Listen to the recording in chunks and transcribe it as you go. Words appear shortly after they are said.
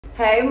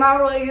Hey my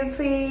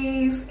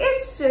royalties,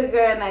 it's your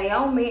girl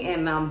Naomi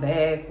and I'm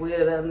back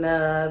with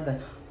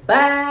another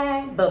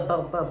bang.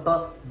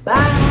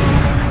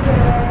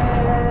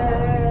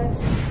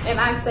 And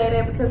I say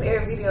that because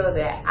every video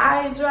that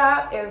I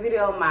drop, every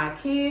video my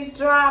kids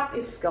drop,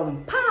 it's gonna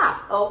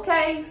pop,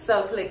 okay?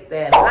 So click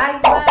that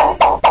like button,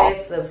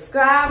 that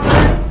subscribe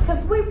button,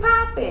 cause we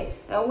popping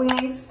and we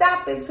ain't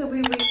stopping till we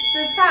reach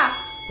the top.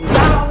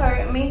 Y'all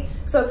heard me.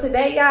 So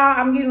today, y'all,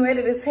 I'm getting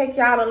ready to take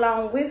y'all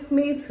along with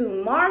me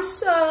to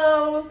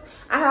Marshall's.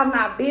 I have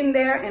not been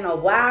there in a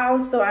while,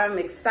 so I'm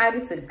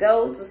excited to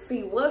go to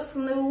see what's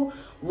new,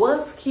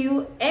 what's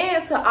cute,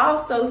 and to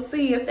also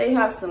see if they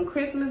have some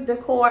Christmas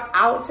decor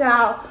out,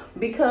 y'all,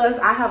 because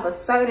I have a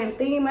certain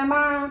theme in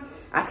mind.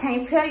 I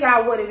can't tell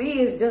y'all what it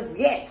is just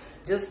yet.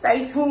 Just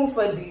stay tuned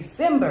for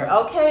December,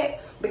 okay?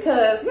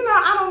 Because, you know,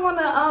 I don't want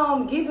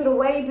to give it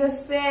away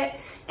just yet,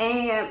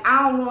 and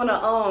I don't want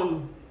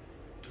to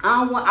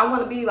I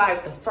want to be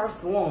like the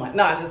first one.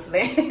 No, I'm just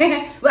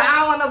playing. But I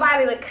don't want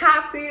nobody to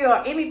copy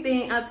or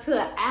anything until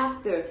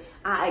after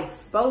I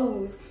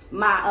expose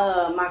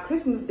my my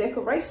Christmas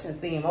decoration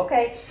theme,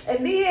 okay?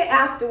 And then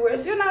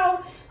afterwards, you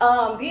know,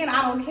 then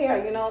I don't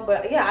care, you know.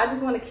 But yeah, I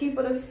just want to keep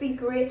it a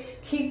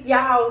secret, keep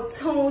y'all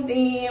tuned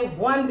in,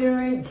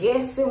 wondering,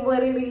 guessing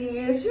what it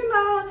is, you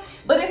know.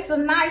 But it's a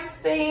nice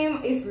theme.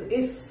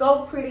 It's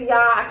so pretty,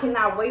 y'all. I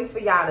cannot wait for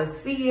y'all to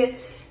see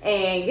it.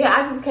 And yeah,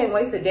 I just can't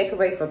wait to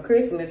decorate for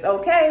Christmas,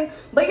 okay?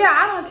 But yeah,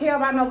 I don't care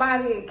about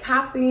nobody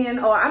copying,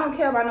 or I don't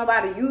care about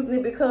nobody using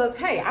it, because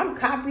hey, I'm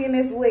copying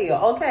as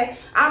well, okay?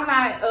 I'm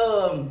not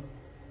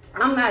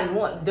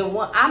one of the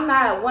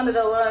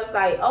ones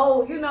like,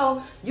 oh, you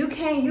know, you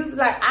can't use it.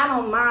 Like, I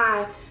don't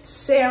mind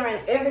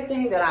sharing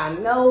everything that I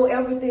know,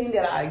 everything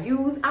that I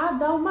use. I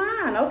don't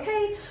mind,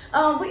 okay?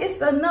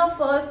 It's enough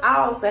for us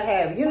all to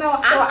have, you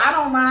know. So I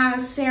don't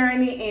mind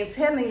sharing it and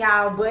telling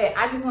y'all, but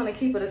I just want to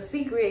keep it a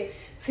secret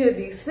till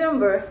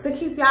December to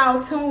keep y'all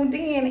tuned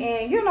in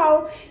and, you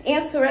know,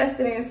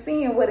 interested in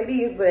seeing what it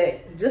is.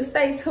 But just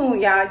stay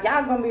tuned, y'all.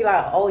 Y'all gonna be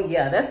like, oh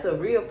yeah, that's a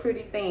real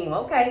pretty theme,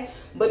 okay?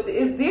 But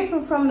it's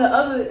different from the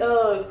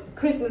other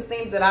Christmas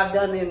themes that I've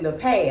done in the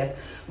past.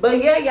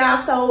 But yeah,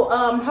 y'all, so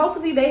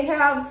hopefully they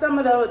have some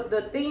of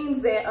the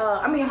themes that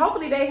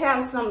hopefully they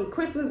have some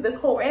Christmas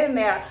decor in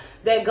there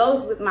that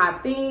goes with my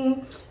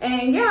theme.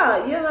 And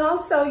yeah, you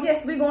know, so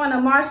yes, we're going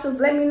to Marshall's.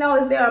 Let me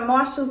know, is there a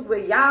Marshall's where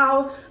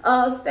y'all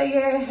stay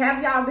at?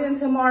 Have y'all been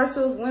to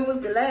Marshall's? When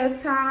was the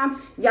last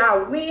time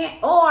y'all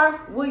went?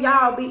 Or will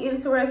y'all be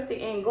interested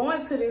in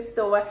going to this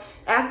store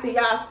after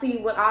y'all see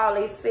what all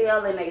they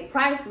sell and their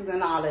prices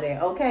and all of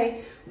that,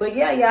 okay? But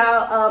yeah,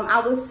 y'all, I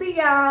will see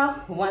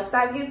y'all once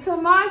I get to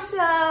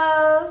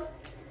Marshall's.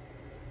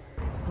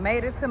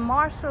 Made it to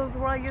Marshall's,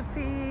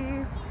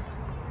 royalties.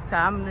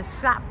 Time to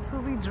shop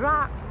till we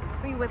drop.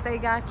 See what they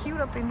got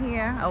cute up in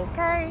here,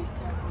 okay?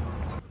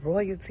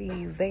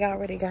 Royalties, they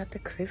already got the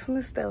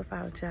Christmas stuff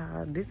out,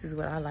 y'all. This is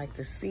what I like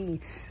to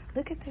see.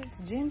 Look at this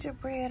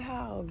gingerbread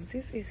house.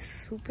 This is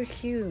super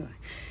cute.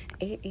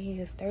 It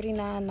is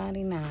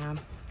 $39.99.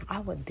 I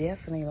would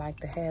definitely like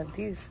to have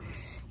this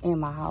in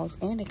my house,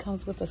 and it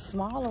comes with a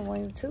smaller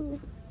one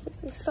too.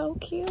 This is so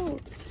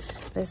cute.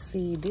 Let's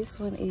see, this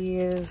one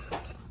is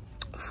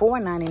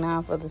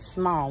 $4.99 for the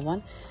small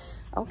one.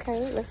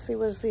 Okay, let's see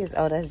what's this.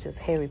 Oh, that's just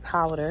Harry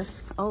Potter.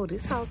 Oh,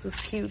 this house is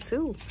cute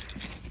too.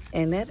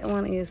 And that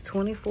one is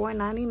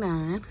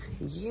 $24.99.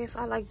 Yes,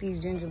 I like these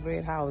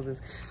gingerbread houses.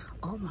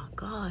 Oh my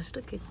gosh,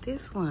 look at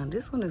this one.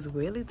 This one is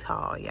really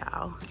tall,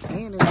 y'all.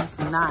 And it is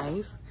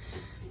nice.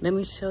 Let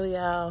me show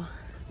y'all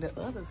the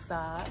other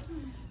side.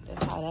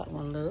 That's how that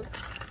one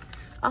looks.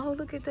 Oh,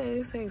 look at that.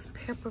 It says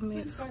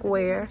peppermint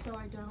square. So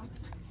I don't.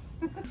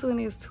 This one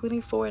is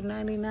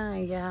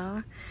 $24.99,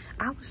 y'all.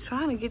 I was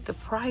trying to get the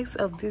price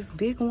of this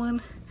big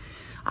one.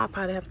 I'll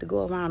probably have to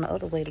go around the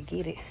other way to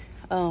get it.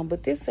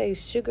 But this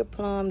says Sugar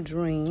Plum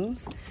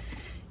Dreams.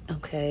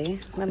 Okay,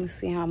 let me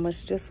see how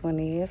much this one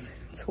is.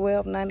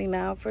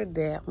 $12.99 for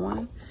that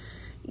one.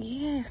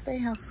 Yes, they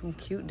have some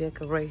cute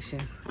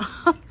decorations.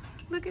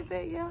 Look at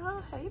that,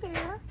 y'all. Hey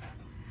there.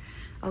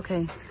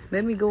 Okay,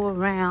 let me go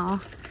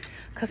around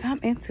because I'm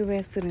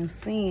interested in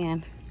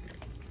seeing.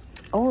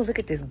 Oh, look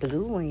at this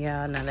blue one,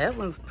 y'all. Now that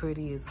one's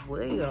pretty as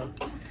well.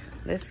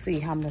 Let's see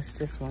how much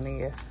this one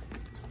is.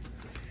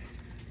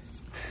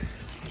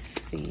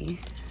 Let's see.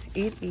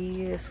 It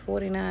is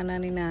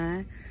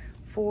 $49.99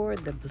 for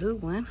the blue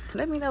one.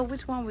 Let me know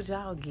which one would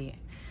y'all get.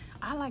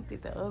 I liked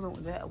it, the other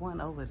one, that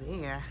one over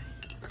there.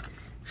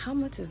 How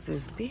much is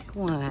this big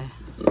one?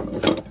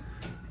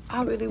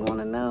 I really want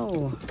to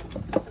know.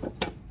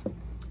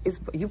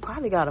 You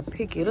probably got to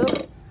pick it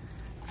up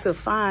to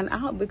find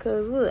out,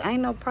 because look,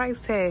 ain't no price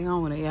tag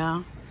on it,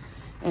 y'all.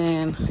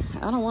 And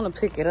I don't want to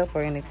pick it up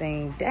or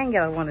anything. Dang it,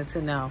 I wanted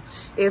to know.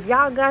 If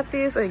y'all got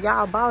this or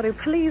y'all bought it,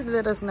 please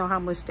let us know how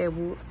much that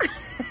was.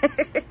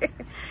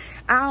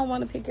 I don't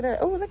want to pick it up.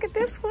 Oh, look at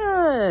this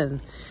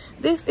one.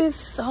 This is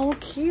so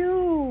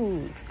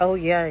cute. Oh,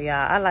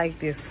 yeah, I like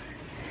this.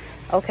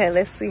 Okay,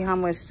 let's see how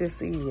much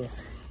this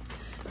is.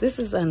 This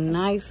is a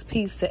nice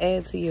piece to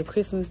add to your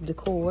Christmas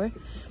decor.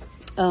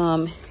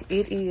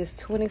 It is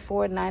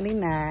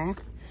 $24.99.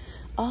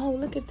 Oh,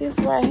 look at this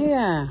right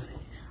here.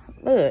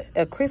 Look,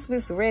 a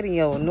Christmas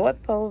radio,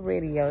 North Pole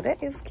radio.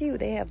 That is cute.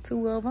 They have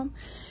 2 of them.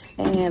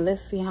 And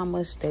let's see how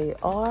much they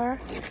are.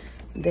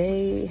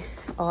 They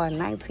are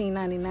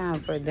 $19.99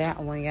 for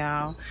that one,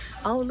 y'all.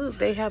 Oh, look,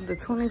 they have the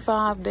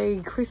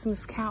 25-day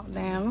Christmas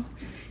countdown.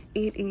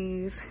 It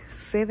is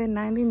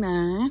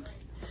 $7.99.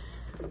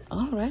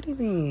 Alrighty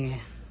then.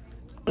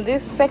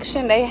 This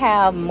section, they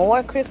have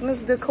more Christmas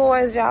decor,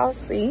 as y'all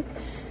see.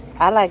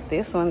 I like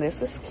this one.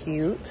 This is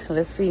cute.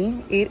 Let's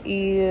see. It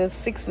is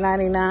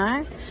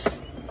 $6.99.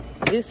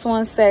 This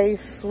one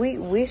says Sweet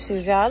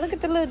Wishes, y'all. Look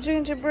at the little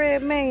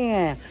gingerbread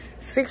man.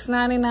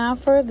 $6.99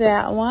 for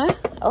that one.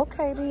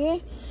 Okay,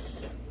 then.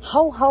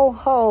 Ho, ho,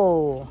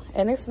 ho.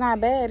 And it's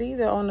not bad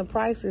either on the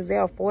prices.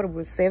 They're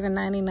affordable.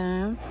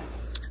 $7.99.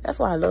 That's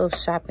why I love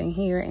shopping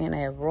here and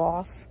at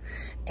Ross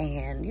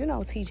and, you know,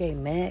 TJ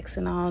Maxx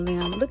and all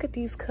them. Look at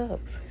these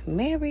cups.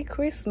 Merry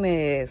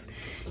Christmas.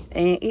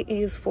 And it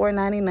is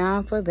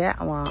 $4.99 for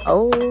that one.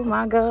 Oh,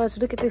 my gosh.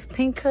 Look at this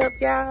pink cup,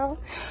 y'all.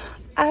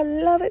 I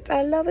love it.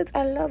 I love it.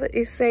 I love it.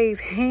 It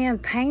says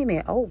hand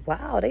painted. Oh,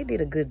 wow. They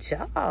did a good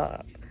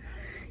job.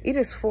 It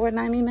is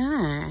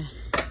 $4.99.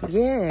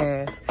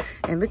 Yes.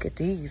 And look at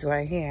these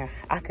right here.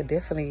 I could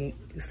definitely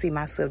see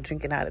myself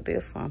drinking out of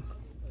this one.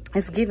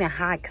 It's giving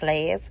high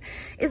class.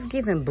 It's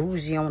giving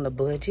bougie on the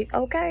budget,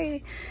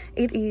 okay?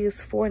 It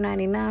is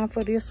 $4.99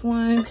 for this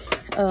one.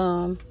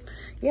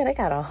 Yeah, they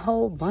got a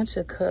whole bunch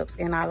of cups,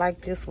 and I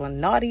like this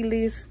one. Naughty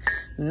list,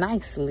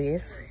 nice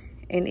list,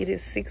 and it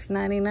is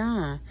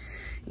 $6.99.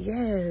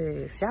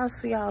 Yes, y'all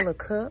see all the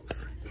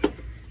cups?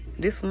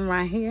 This one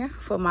right here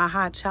for my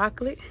hot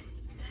chocolate.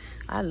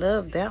 I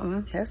love that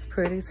one. That's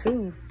pretty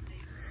too.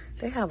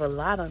 They have a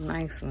lot of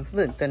nice ones.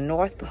 Look, the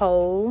North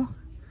Pole.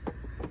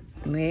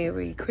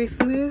 Merry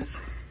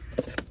Christmas.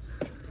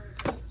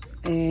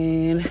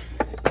 And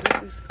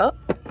this is, oh,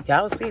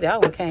 y'all see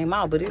that one came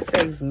out, but it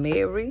says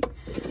Merry.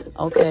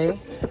 Okay.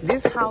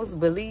 This house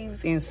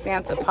believes in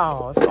Santa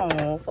Paws.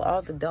 Oh, for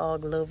all the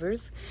dog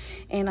lovers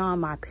and all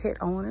my pet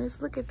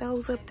owners. Look at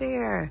those up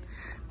there.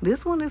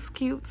 This one is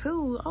cute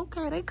too.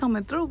 Okay, they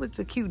coming through with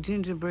the cute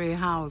gingerbread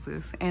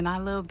houses. And I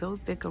love those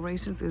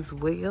decorations as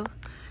well.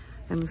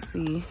 Let me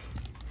see.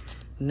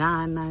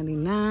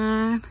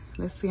 $9.99.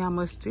 Let's see how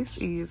much this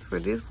is for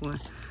this one.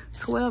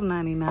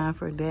 $12.99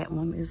 for that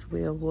one as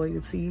well,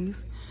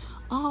 royalties.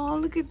 Oh,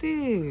 look at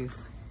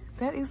this.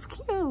 That is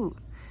cute.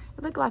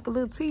 It look like a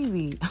little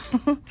TV.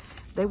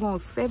 They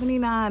want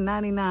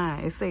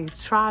 $79.99. It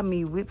says, try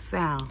me with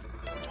sound.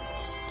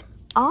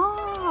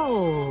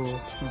 Oh,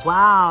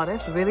 wow.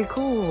 That's really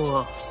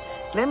cool.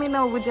 Let me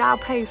know, would y'all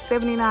pay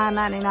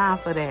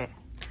 $79.99 for that?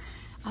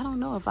 I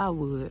don't know if I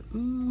would,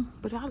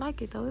 but I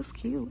like it though. It's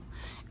cute.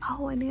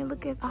 Oh, and then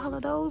look at all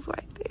of those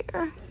right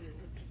there.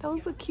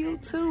 Those are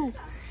cute too.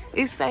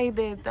 It say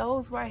that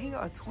those right here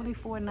are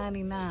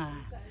 $24.99.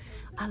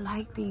 I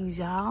like these,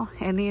 y'all.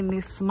 And then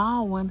this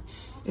small one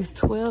is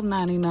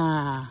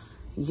 $12.99.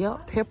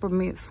 Yup,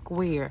 peppermint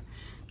square.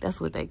 That's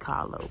what they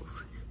call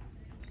those.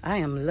 I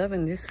am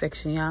loving this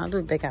section, y'all.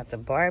 Look, they got the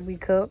Barbie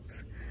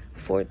cups,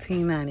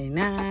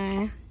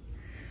 $14.99.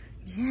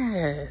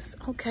 Yes.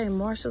 Okay,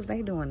 Marshalls,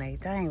 they doing their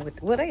thing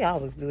with, well, they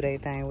always do their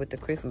thing with the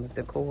Christmas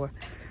decor.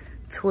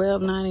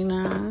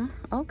 $12.99.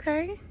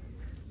 Okay.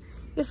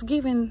 It's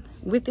given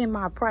within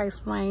my price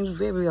range,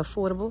 very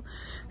affordable.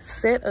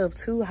 Set of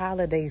 2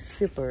 holiday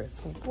sippers.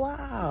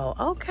 Wow.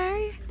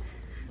 Okay.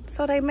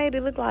 So they made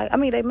it look like, I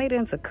mean, they made it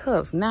into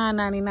cups.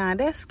 $9.99.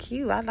 That's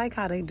cute. I like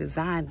how they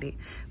designed it.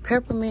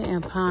 Peppermint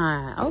and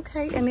pine.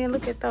 Okay. And then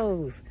look at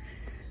those.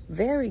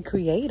 Very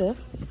creative.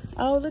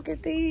 Oh, look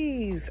at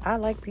these. I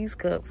like these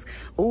cups.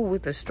 Oh,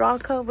 with the straw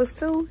covers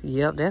too.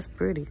 Yep, that's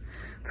pretty.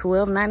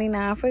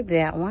 $12.99 for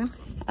that one.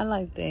 I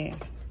like that.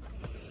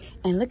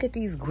 And look at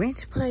these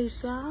Grinch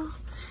plates, y'all.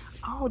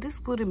 Oh, this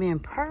would have been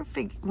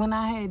perfect when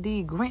I had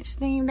the Grinch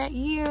theme that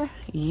year.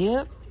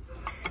 Yep.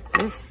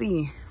 Let's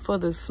see. For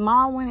the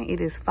small one,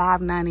 it is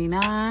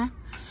 $5.99.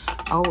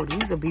 Oh,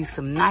 these will be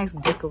some nice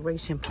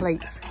decoration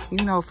plates, you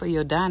know, for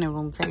your dining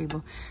room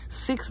table.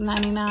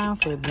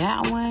 $6.99 for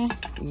that one.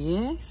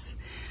 Yes.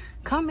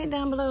 Comment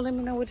down below. Let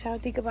me know what y'all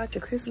think about the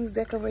Christmas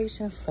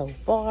decorations so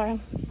far.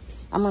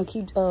 I'm going to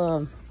keep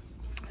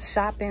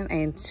shopping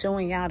and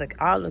showing y'all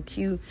all the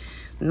cute,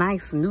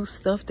 nice new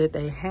stuff that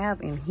they have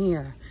in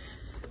here.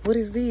 What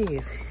is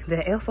this?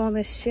 The Elf on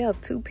the Shelf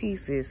 2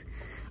 pieces.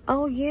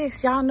 Oh,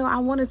 yes. Y'all know I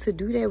wanted to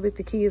do that with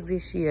the kids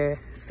this year.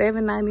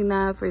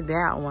 $7.99 for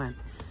that one.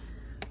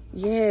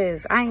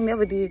 Yes, I ain't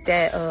never did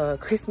that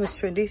Christmas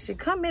tradition.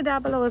 Comment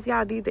down below if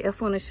y'all did the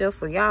Elf on the Shelf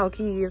for y'all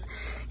kids.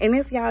 And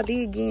if y'all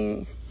did,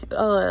 give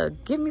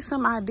me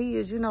some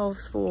ideas, you know,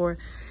 for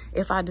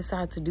if I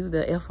decide to do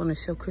the Elf on the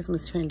Shelf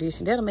Christmas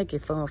tradition. That'll make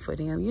it fun for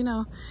them, you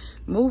know.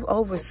 Move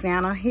over,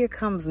 Santa. Here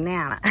comes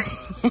Nana.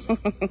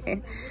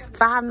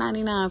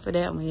 $5.99 for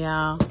that one,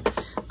 y'all.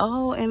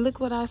 Oh, and look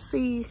what I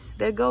see.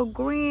 There go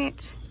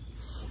Grinch.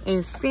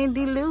 is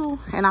Cindy Lou,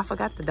 and I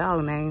forgot the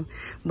dog name,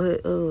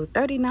 but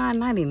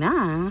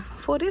 $39.99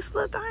 for this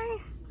little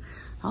thing.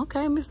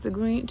 Okay, Mr.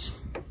 Grinch,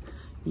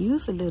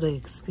 you's a little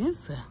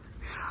expensive.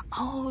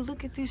 Oh,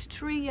 look at this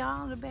tree,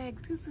 y'all, in the back.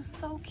 This is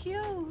so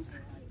cute.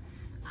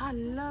 I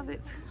love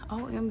it.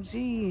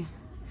 OMG.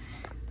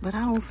 But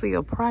I don't see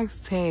a price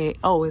tag.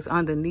 Oh, it's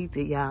underneath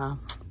it, y'all.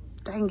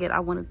 Dang it, I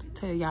wanted to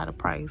tell y'all the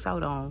price.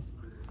 Hold on.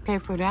 Okay,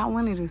 for that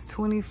one, it is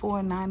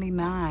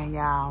 $24.99,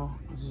 y'all.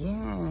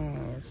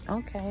 Yes.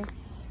 Okay.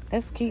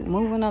 Let's keep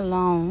moving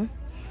along.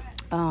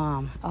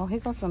 Oh, here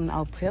goes some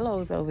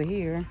pillows over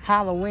here.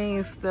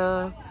 Halloween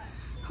stuff.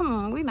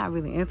 We're not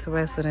really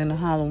interested in the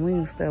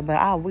Halloween stuff, but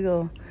I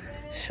will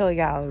show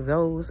y'all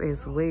those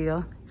as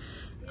well.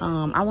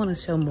 I want to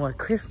show more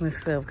Christmas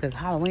stuff because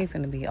Halloween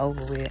finna be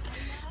over with.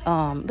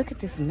 Look at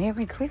this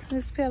Merry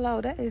Christmas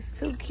pillow. That is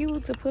too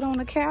cute to put on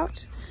the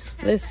couch.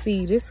 Let's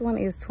see. This one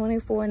is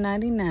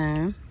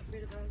 $24.99.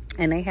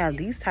 And they have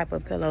these type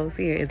of pillows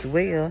here as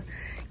well.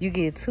 You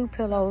get 2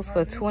 pillows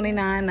for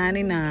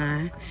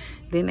 $29.99.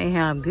 Then they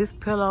have this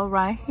pillow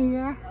right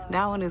here.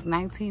 That one is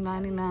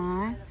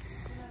 $19.99.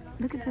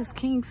 Look at this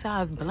king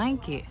size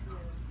blanket.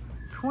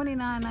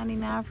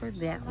 $29.99 for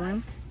that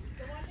one.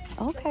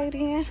 Okay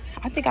then.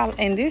 I think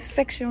in this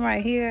section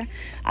right here,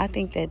 I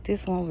think that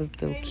this one was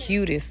the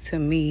cutest to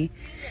me.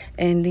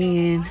 And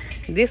then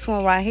this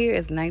one right here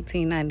is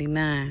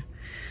 $19.99.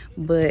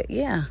 But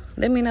yeah,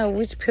 let me know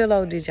which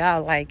pillow did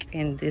y'all like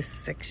in this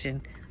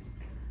section.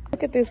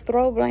 Look at this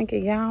throw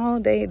blanket, y'all.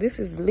 This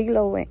is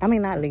Lilo. I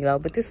mean, not Lilo,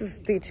 but this is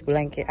Stitch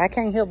blanket. I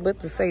can't help but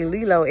to say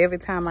Lilo every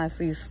time I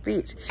see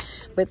Stitch.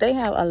 But they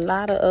have a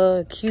lot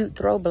of cute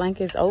throw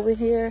blankets over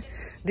here.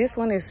 This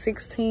one is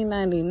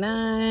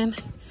 $16.99.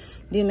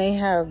 Then they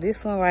have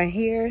this one right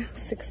here,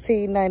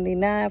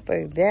 $16.99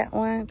 for that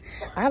one.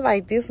 I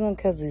like this one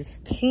because it's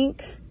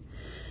pink.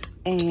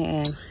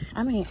 And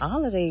I mean,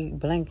 all of the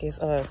blankets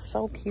are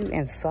so cute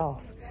and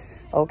soft.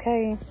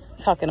 Okay,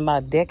 talking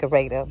about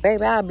decorator,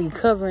 baby, I'll be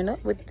covering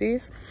up with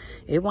this.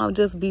 It won't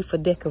just be for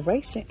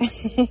decoration.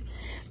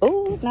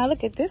 Oh, now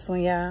look at this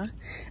one, y'all.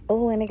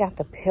 Oh, and they got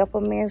the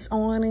peppermints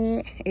on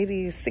it. It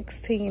is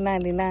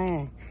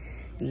 $16.99.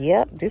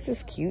 Yep, this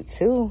is cute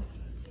too.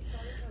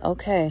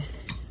 Okay,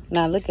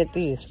 now look at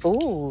this.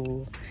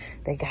 Ooh,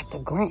 they got the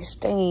Grinch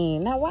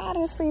theme. Now, why I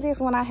didn't see this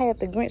when I had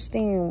the Grinch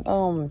theme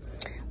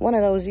one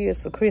of those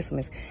years for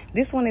Christmas?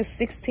 This one is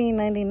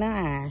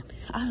 $16.99.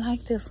 I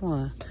like this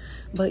one.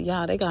 But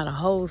y'all, they got a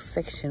whole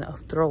section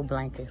of throw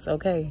blankets,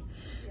 okay?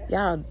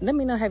 Y'all, let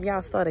me know, have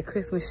y'all started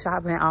Christmas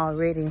shopping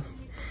already?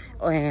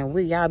 And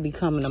will y'all be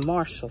coming to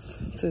Marshall's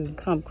to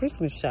come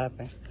Christmas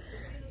shopping?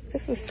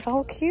 This is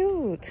so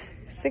cute.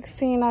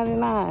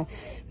 $16.99.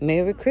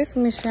 Merry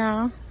Christmas,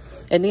 y'all.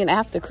 And then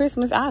after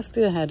Christmas, I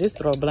still have this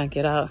throw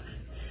blanket out.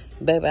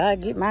 Baby, I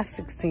get my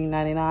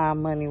 $16.99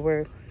 money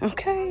worth,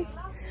 okay?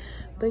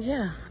 But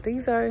yeah,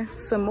 these are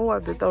some more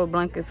of the throw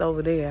blankets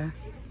over there.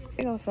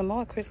 You know, some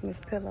more Christmas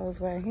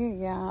pillows right here,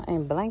 y'all,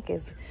 and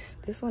blankets.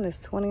 This one is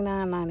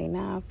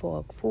 $29.99 for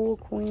a full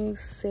queen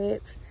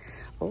set.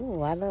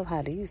 Oh, I love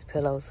how these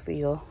pillows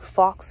feel.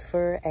 Fox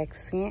fur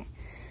accent.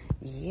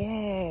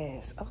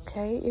 Yes.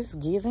 Okay, it's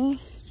giving.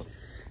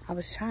 I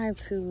was trying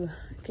to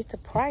get the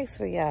price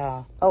for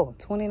y'all. Oh,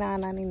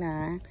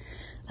 $29.99.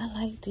 I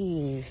like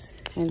these.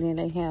 And then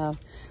they have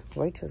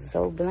Rachel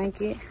Zoe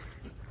blanket.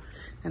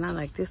 And I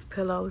like this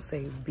pillow. It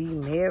says Be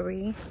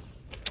Merry.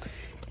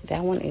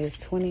 That one is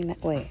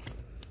 $29. Wait.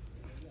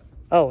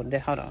 Oh,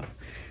 hold on.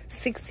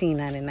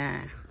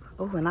 $16.99.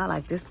 Oh, and I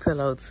like this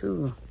pillow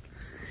too.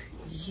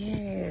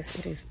 Yes,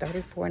 it is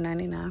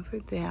 $34.99 for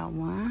that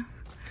one.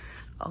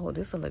 Oh,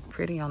 this will look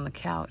pretty on the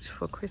couch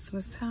for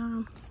Christmas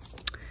time.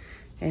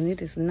 And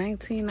it is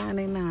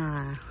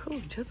 $19.99.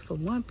 Oh, just for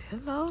one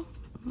pillow?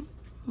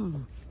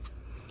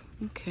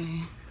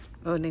 Okay.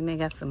 Oh, then they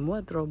got some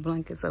more throw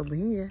blankets over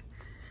here.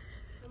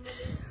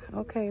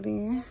 Okay,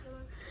 then.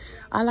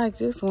 I like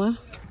this one.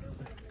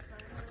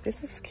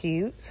 This is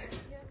cute.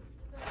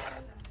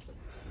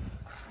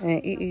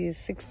 And it is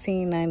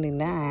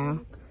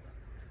 $16.99.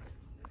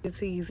 It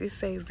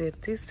says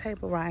that this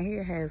table right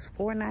here has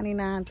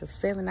 $4.99 to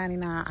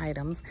 $7.99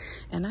 items.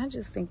 And I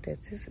just think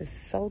that this is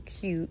so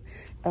cute.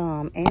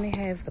 And it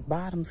has the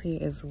bottoms here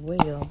as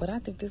well. But I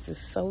think this is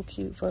so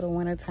cute for the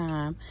winter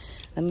time.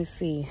 Let me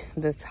see.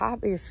 The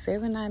top is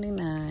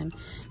 $7.99.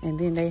 And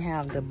then they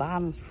have the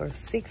bottoms for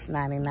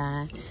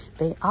 $6.99.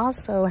 They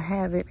also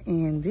have it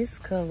in this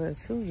color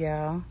too,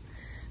 y'all.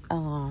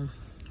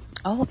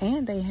 Oh,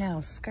 and they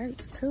have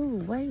skirts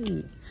too.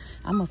 Wait.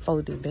 I'm going to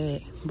fold it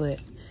back. But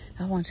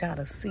I want y'all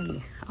to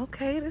see.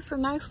 Okay, this is a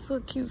nice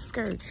little cute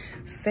skirt.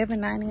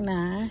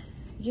 $7.99.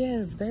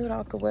 Yes, baby,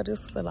 I could wear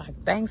this for like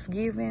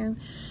Thanksgiving.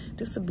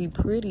 This would be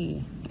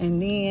pretty.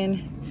 And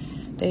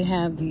then they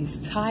have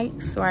these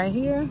tights right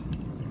here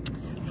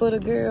for the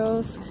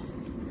girls.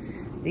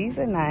 These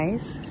are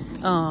nice.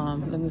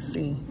 Let me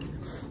see.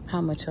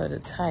 How much are the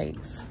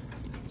tights?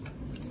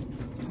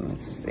 Let me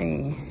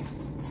see.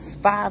 It's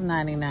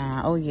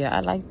 $5.99. Oh yeah,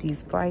 I like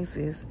these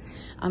prices.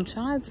 I'm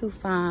trying to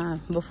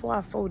find, before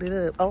I fold it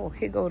up, oh,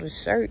 here go the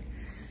shirt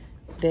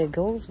that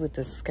goes with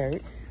the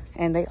skirt.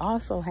 And they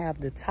also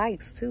have the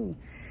tights too,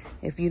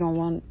 if you don't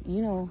want,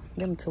 you know,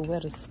 them to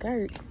wear the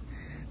skirt.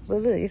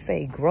 But look, it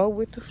say grow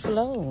with the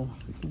flow.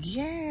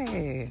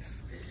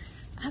 Yes,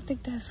 I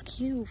think that's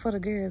cute for the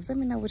girls. Let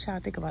me know what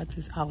y'all think about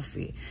this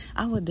outfit.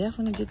 I would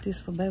definitely get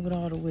this for baby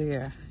doll to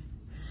wear.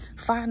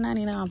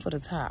 $5.99 for the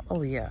top.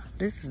 Oh yeah,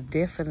 this is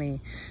definitely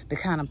the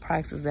kind of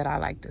prices that I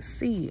like to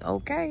see.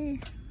 Okay,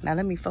 now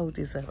let me fold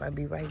this up. I'll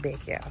be right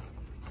back, y'all.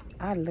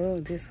 I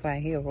love this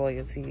right here,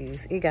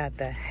 royalties. It got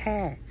the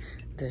hat,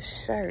 the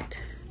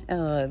shirt.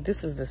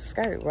 This is the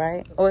skirt,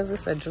 right? Or is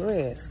this a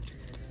dress?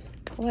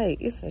 Wait,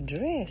 it's a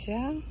dress,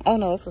 y'all. Oh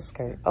no, it's a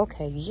skirt.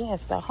 Okay,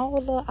 yes, the whole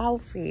little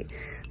outfit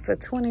for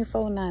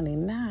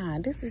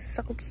 $24.99. This is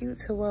so cute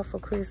to wear for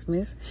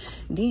Christmas.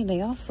 Then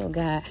they also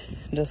got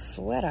the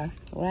sweater,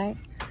 right?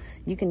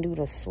 You can do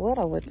the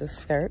sweater with the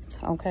skirt,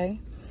 okay?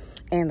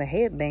 And the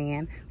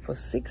headband for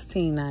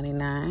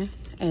 $16.99.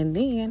 And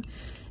then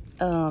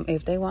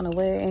if they want to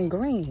wear it in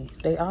green,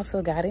 they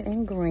also got it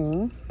in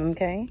green,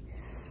 okay?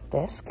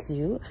 That's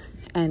cute.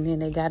 And then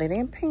they got it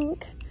in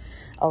pink.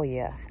 Oh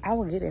yeah, I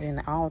will get it in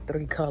all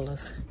three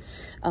colors,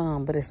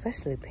 but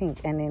especially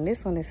pink. And then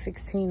this one is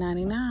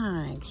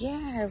 $16.99.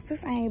 Yes,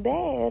 this ain't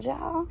bad,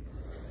 y'all.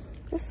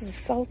 This is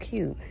so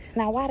cute.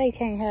 Now, why they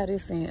can't have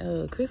this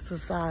in crystal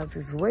size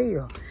as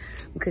well?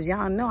 Because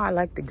y'all know I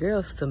like the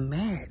girls to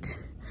match.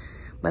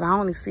 But I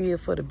only see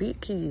it for the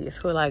big kids,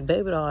 for like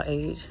baby doll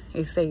age.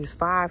 It says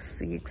 5,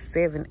 6,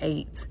 7,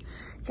 8.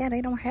 Yeah,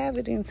 they don't have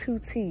it in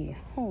 2T.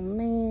 Oh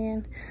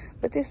man,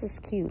 but this is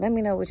cute. Let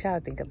me know what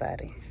y'all think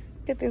about it.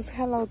 Look at this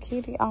Hello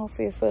Kitty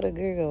outfit for the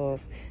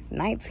girls.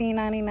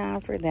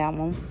 $19.99 for that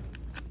one.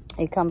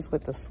 It comes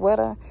with the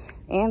sweater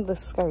and the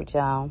skirt,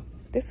 y'all.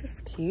 This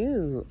is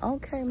cute.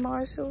 Okay,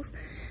 Marshalls.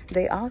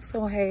 They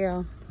also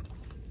have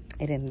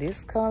it in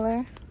this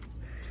color.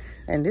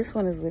 And this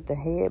one is with the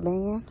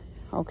headband.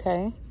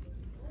 Okay.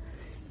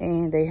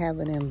 And they have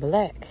it in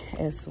black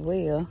as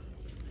well.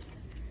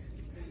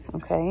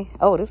 Okay.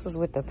 Oh, this is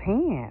with the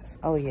pants.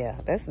 Oh,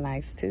 yeah. That's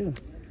nice, too.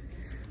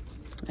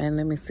 And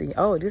let me see.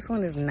 Oh, this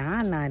one is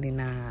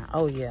 $9.99.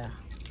 Oh, yeah.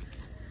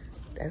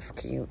 That's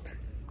cute.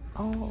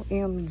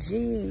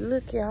 OMG.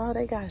 Look, y'all.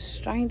 They got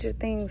Stranger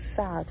Things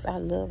socks. I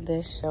love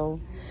that show.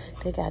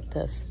 They got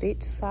the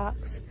Stitch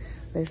socks.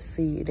 Let's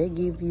see. They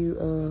give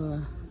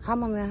you, how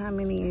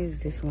many is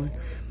this one?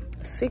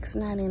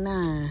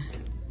 $6.99.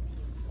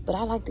 But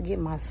I like to get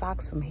my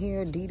socks from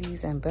here,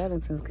 DD's and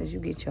Burlington's, because you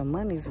get your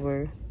money's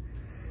worth.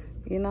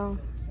 You know?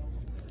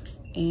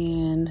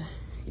 And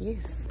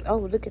yes. Oh,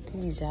 look at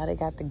these, y'all. They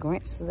got the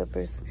Grinch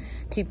slippers.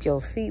 Keep your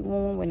feet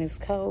warm when it's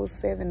cold.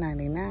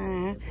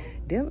 $7.99.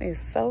 Them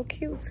is so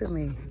cute to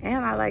me.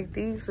 And I like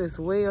these as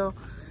well.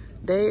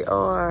 They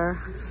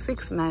are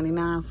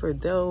 $6.99 for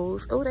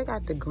those. Oh, they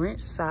got the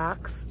Grinch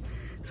socks.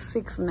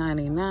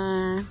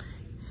 $6.99.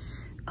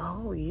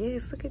 Oh,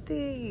 yes. Look at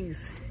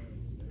these.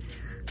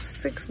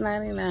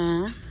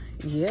 $6.99.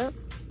 Yep.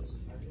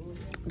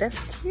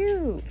 That's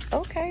cute.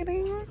 Okay,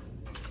 then.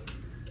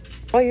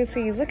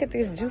 Royalties, look at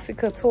this Juicy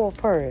Couture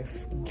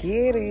purse.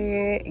 Get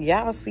it.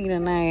 Y'all see the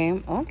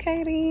name.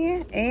 Okay,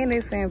 then. And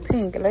it's in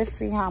pink. Let's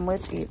see how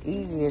much it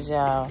is,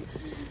 y'all.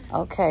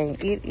 Okay,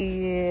 it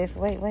is.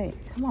 Wait.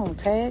 Come on,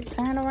 tag.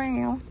 Turn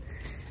around.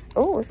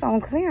 Oh, it's on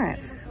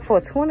clearance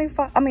for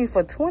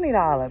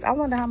 $20. I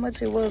wonder how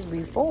much it was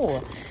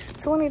before.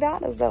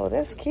 $20 though.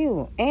 That's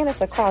cute. And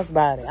it's a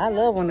crossbody. I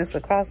love when it's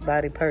a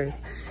crossbody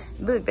purse.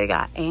 Look, they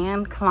got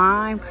Anne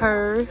Klein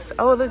purse.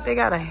 Oh, look, they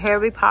got a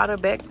Harry Potter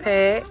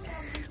backpack.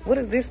 What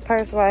is this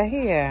purse right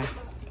here?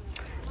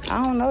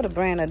 I don't know the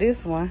brand of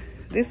this one.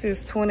 This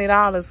is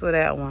 $20 for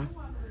that one.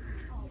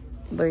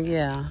 But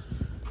yeah.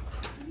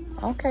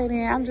 Okay,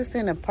 then. I'm just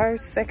in the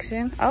purse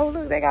section. Oh,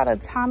 look, they got a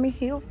Tommy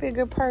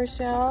Hilfiger purse,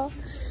 y'all.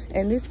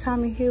 And this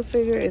Tommy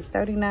Hilfiger is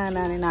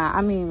 $39.99.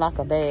 I mean, like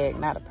a bag,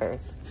 not a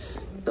purse.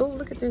 Oh,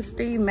 look at this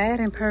Steve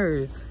Madden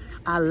purse.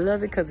 I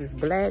love it because it's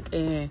black.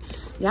 And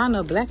y'all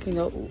know black can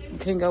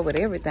go with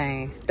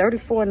everything.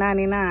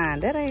 $34.99.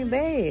 That ain't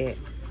bad.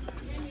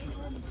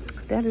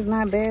 That is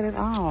not bad at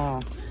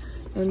all.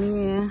 And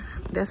then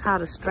that's how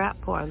the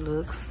strap part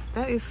looks.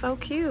 That is so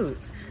cute.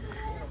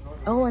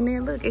 Oh, and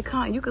then look,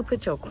 you could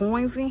put your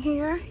coins in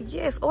here.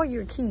 Yes, or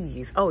your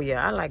keys. Oh,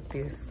 yeah, I like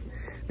this.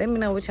 Let me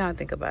know what y'all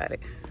think about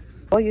it.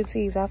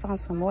 Royalties, I found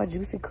some more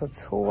Juicy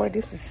Couture.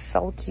 This is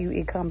so cute.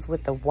 It comes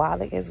with the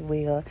wallet as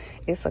well.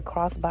 It's a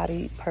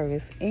crossbody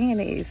purse,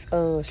 and it's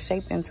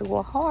shaped into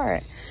a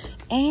heart.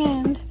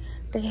 And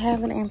they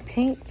have it in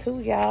pink too,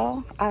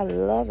 y'all. I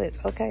love it.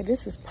 Okay,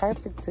 this is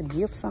perfect to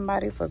gift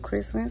somebody for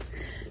Christmas.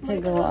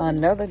 Here go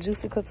another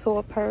Juicy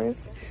Couture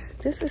purse.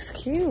 This is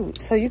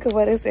cute. So you can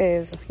wear this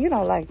as, you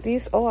know, like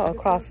this or a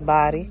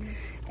crossbody.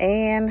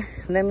 And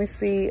let me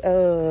see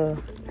this.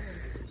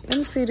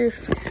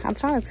 I'm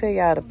trying to tell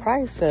y'all the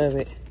price of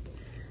it.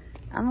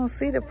 I don't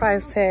see the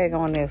price tag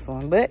on this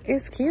one, but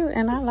it's cute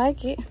and I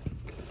like it.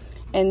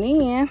 And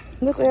then,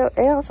 look what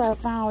else I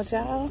found,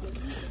 y'all.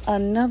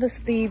 Another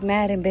Steve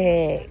Madden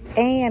bag.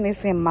 And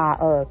it's in my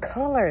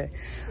color.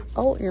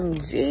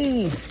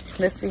 OMG.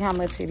 Let's see how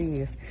much it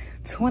is.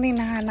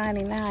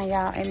 $29.99,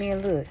 y'all. And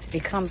then look,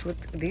 it comes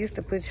with these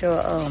to put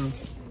your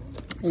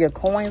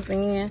coins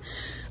in.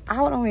 I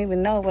don't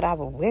even know what I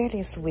would wear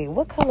this with.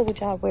 What color would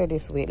y'all wear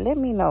this with? Let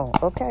me know,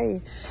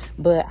 okay?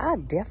 But I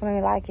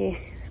definitely like it.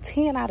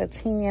 10 out of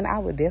 10. I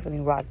would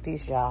definitely rock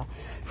this, y'all,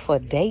 for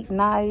date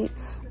night.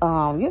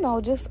 You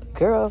know, just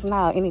girls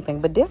night,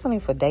 anything, but definitely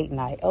for date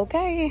night,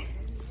 okay?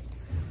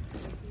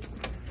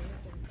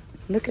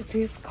 Look at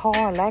this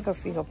Karl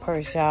Lagerfeld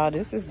purse, y'all.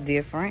 This is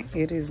different.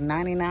 It is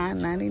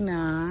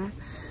 $99.99.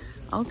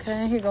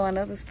 Okay, here go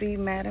another Steve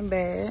Madden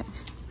bag.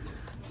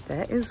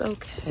 That is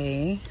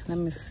okay. Let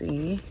me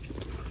see.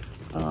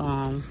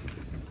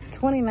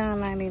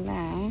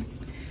 $29.99.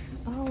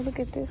 Oh, look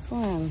at this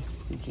one.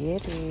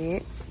 Get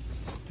it.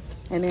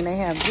 And then they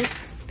have this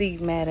Steve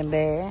Madden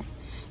bag.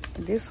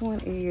 This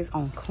one is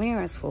on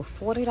clearance for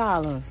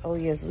 $40. Oh,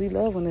 yes, we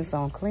love when it's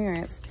on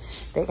clearance.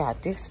 They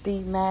got this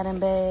Steve Madden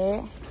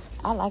bag.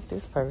 I like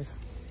this purse.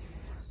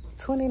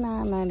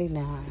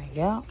 $29.99.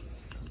 Yep.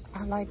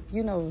 I like,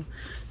 you know,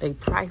 they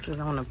prices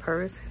on the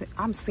purse.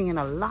 I'm seeing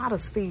a lot of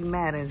Steve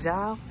Maddens,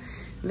 y'all.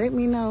 Let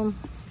me know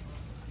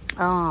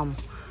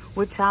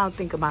what y'all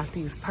think about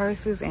these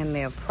purses and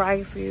their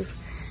prices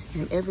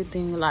and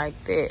everything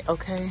like that.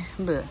 Okay,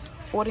 look,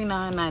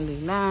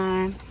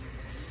 $49.99.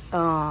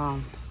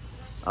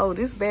 Oh,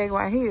 this bag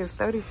right here is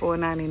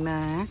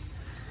 $34.99.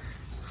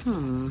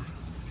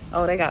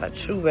 Oh, they got a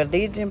True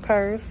Religion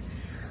purse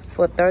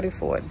for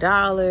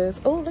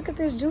 $34. Oh, look at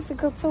this Juicy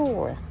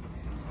Couture.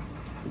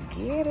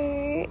 Get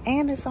it.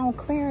 And it's on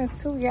clearance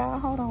too, y'all.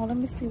 Hold on, let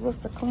me see what's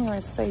the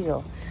clearance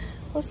sale.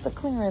 What's the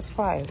clearance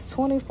price?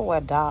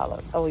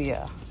 $24. Oh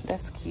yeah,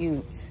 that's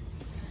cute.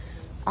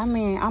 I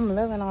mean, I'm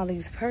loving all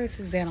these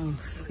purses that I'm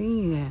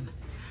seeing,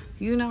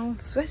 you know,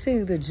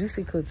 especially the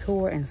Juicy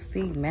Couture and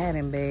Steve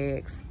Madden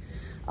bags.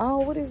 Oh,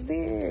 what is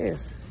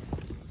this?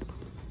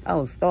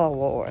 Oh, Star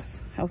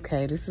Wars.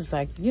 Okay, this is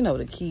like, you know,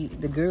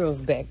 the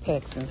girls'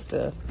 backpacks and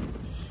stuff.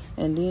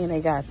 And then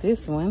they got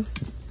this one.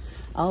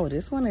 Oh,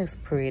 this one is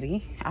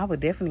pretty. I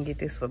would definitely get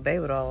this for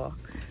baby doll.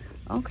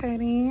 Okay,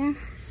 then.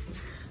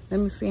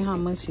 Let me see how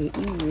much it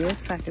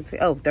is. I can tell.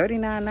 Oh,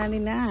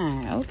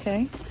 $39.99.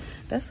 Okay.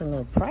 That's a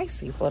little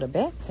pricey for the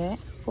backpack,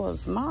 for a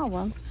small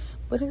one.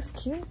 But it's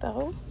cute,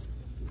 though.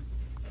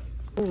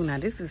 Oh, now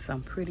this is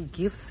some pretty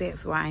gift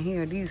sets right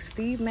here. These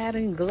Steve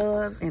Madden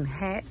gloves and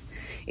hat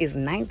is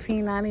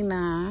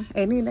 $19.99.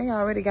 And then they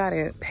already got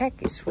a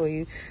package for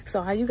you.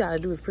 So all you got to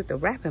do is put the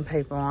wrapping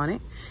paper on it.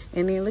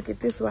 And then look at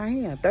this right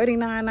here.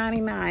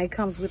 $39.99. It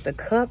comes with the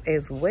cup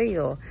as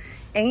well.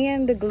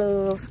 And the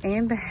gloves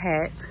and the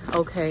hat.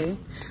 Okay.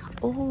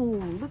 Oh,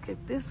 look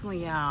at this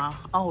one, y'all.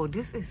 Oh,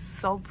 this is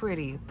so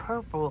pretty.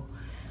 Purple.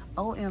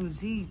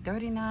 OMG.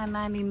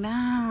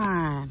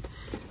 $39.99.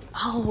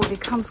 Oh, it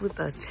comes with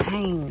a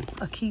chain,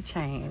 a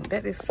keychain.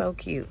 That is so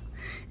cute.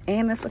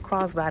 And it's a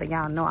crossbody.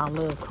 Y'all know I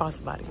love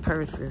crossbody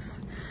purses.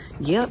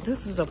 Yep,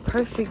 this is a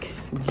perfect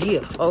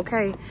gift,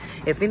 okay?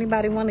 If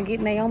anybody want to get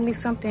Naiome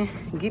something,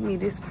 get me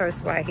this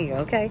purse right here,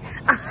 okay?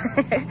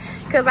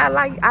 Because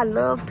I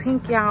love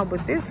pink, y'all,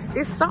 but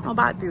it's something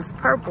about this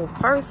purple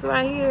purse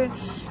right here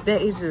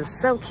that is just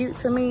so cute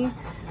to me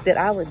that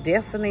I would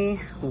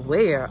definitely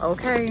wear,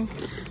 okay?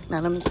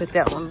 Now, let me put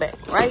that one back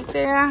right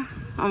there.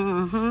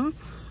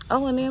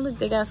 Oh, and then look,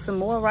 they got some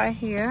more right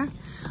here.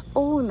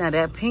 Oh, now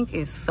that pink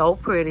is so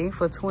pretty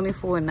for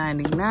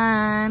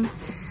 $24.99.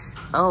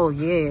 Oh,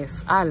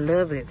 yes, I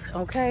love it,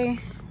 okay?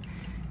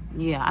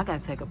 Yeah, I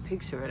gotta take a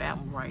picture of that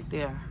one right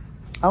there.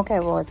 Okay,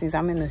 royalties,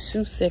 I'm in the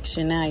shoe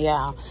section now,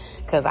 y'all,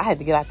 because I had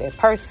to get out that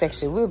purse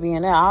section. We'll be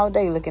in there all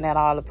day looking at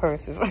all the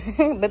purses.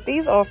 But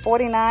these are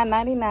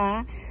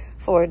 $49.99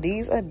 for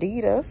these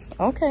Adidas,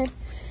 okay?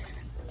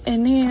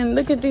 And then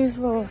look at these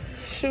little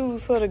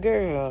shoes for the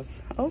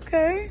girls,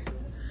 okay?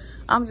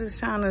 I'm just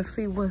trying to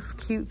see what's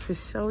cute to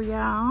show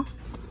y'all.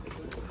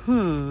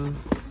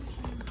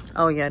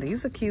 Oh, yeah,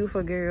 these are cute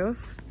for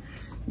girls.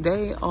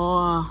 They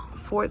are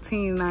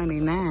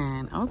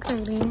 $14.99. Okay,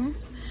 then.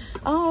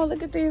 Oh,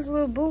 look at these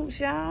little boots,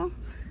 y'all.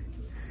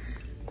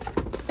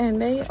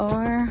 And they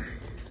are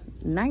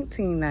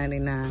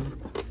 $19.99.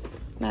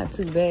 Not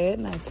too bad,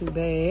 not too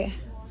bad.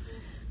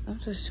 I'm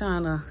just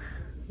trying to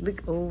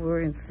look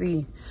over and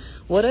see.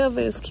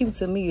 Whatever is cute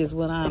to me is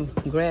what I'm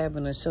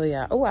grabbing to show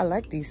y'all. Oh, I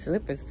like these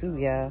slippers too,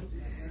 y'all.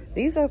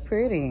 These are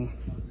pretty.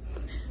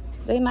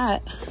 They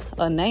not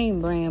a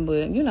name brand,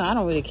 but you know, I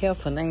don't really care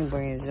for name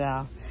brands,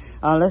 y'all.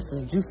 Unless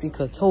it's Juicy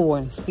Couture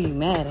and Steve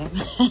Madden.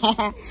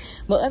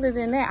 But other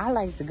than that, I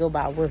like to go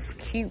by what's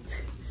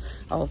cute.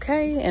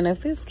 Okay, and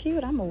if it's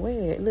cute, I'ma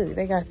wear it. Look,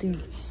 they got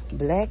these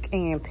black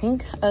and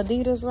pink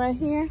Adidas right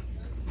here.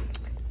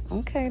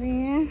 Okay,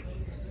 then.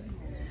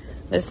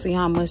 Let's see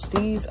how much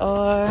these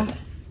are.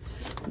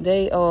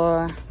 They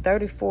are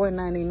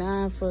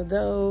 $34.99 for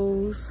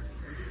those.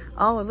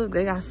 Oh, look,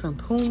 they got some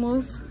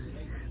Pumas.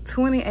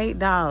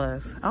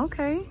 $28.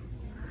 Okay.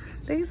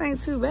 These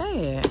ain't too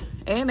bad.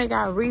 And they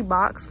got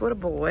Reeboks for the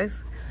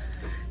boys.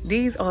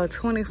 These are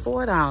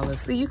 $24.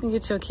 See, you can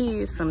get your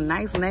kids some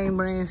nice name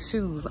brand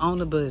shoes on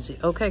the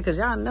budget, okay? Because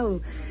y'all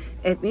know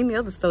at any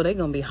other store, they're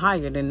going to be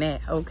higher than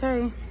that,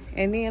 okay?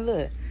 And then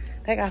look,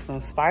 they got some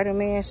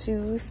Spider-Man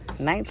shoes,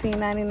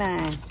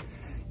 $19.99.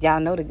 Y'all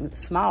know the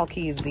small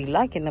kids be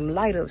liking them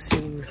light up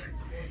shoes.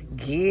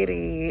 Get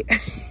it.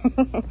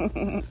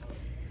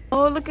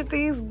 Oh, look at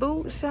these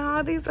boots,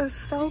 y'all. These are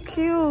so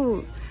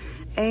cute.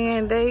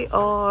 And they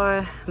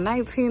are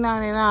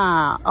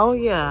 $19.99. Oh,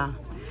 yeah.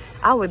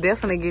 I would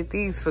definitely get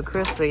these for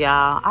Krista,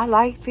 y'all. I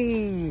like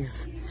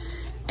these.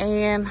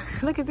 And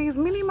look at these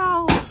Minnie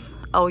Mouse.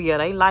 Oh, yeah,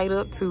 they light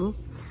up, too.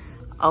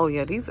 Oh,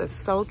 yeah, these are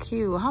so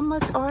cute. How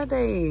much are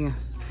they?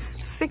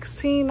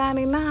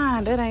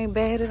 $16.99. That ain't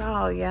bad at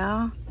all,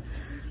 y'all.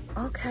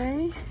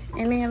 Okay.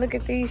 And then look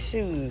at these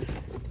shoes.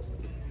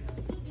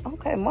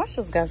 Okay,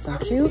 Marshall's got some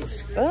cute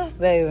stuff,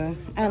 baby.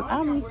 And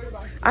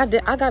I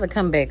gotta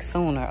come back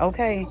sooner,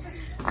 okay?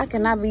 I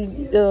cannot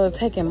be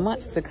taking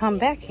months to come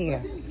back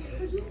here.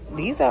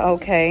 These are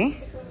okay.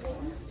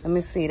 Let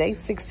me see, they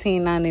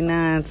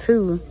 $16.99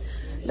 too.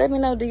 Let me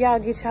know, do y'all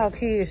get y'all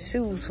kids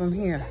shoes from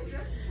here?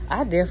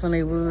 I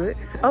definitely would.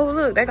 Oh,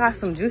 look, they got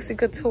some Juicy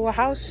Couture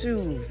house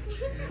shoes.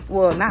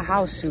 Well, not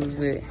house shoes,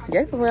 but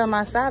you can wear them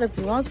outside if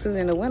you want to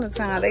in the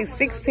wintertime. They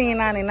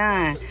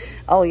 $16.99.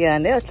 Oh, yeah,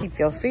 and they'll keep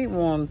your feet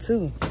warm,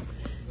 too.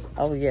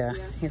 Oh, yeah.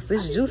 If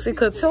it's Juicy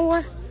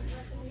Couture,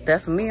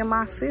 that's me and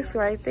my sis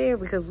right there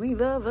because we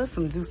love us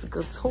some Juicy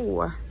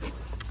Couture.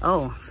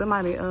 Oh,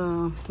 somebody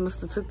must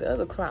have took the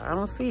other Croc. I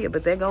don't see it,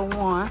 but there go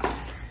one.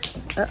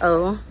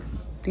 Uh-oh.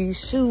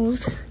 These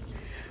shoes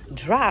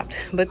dropped,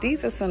 but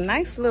these are some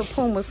nice little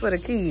Pumas for the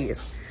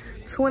kids.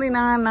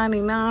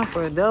 $29.99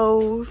 for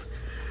those.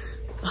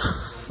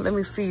 Let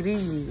me see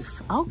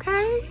these.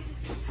 Okay,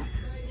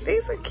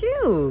 these are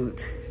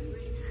cute.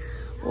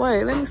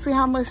 Wait, let me see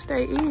how much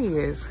they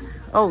is.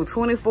 Oh,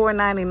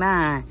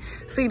 $24.99.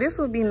 See, this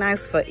would be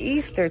nice for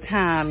Easter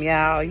time,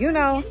 y'all, you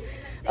know,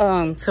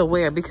 to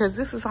wear, because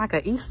this is like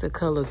an Easter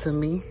color to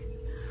me.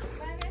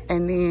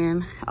 And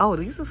then, oh,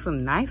 these are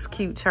some nice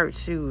cute church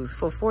shoes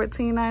for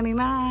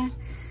 $14.99.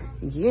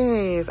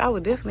 Yes, I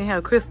would definitely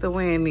have Krista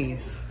wearing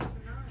these.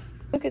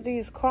 Look at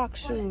these Croc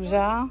shoes,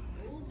 y'all.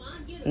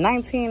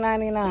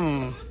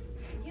 $19.99.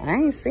 I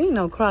ain't seen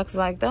no Crocs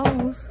like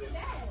those.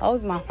 That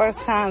was my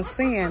first time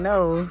seeing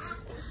those.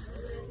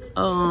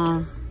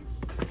 Oh,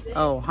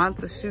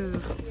 Hunter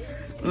shoes.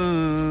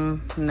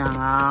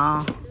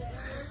 Nah.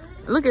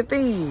 Look at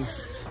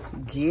these.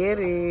 Get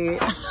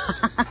it.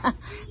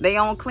 They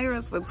on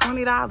clearance for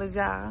 $20,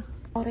 y'all.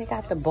 Oh, they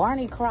got the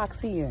Barney Crocs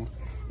here.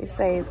 It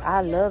says,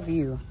 I love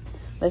you.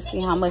 Let's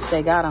see how much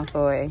they got them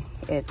for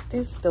at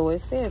this store.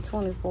 It said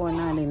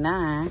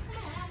 $24.99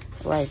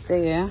 right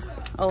there.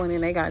 Oh, and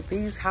then they got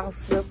these house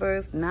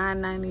slippers,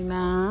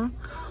 $9.99.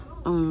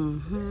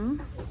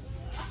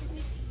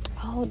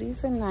 Oh,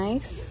 these are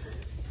nice.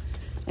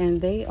 And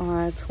they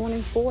are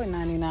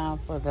 $24.99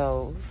 for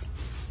those.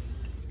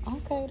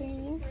 Okay,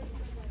 then.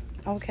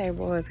 Okay,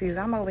 royalties,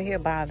 I'm over here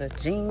by the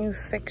jeans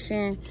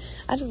section.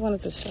 I just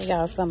wanted to show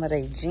y'all some of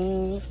their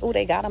jeans. Oh,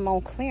 they got them on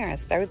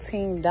clearance,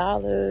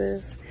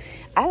 $13.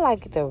 I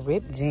like the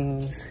ripped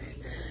jeans,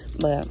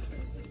 but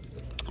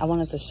I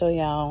wanted to show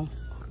y'all.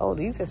 Oh,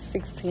 these are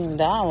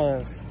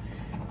 $16.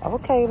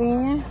 Okay,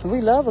 then.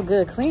 We love a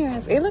good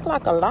clearance. It looked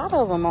like a lot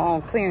of them are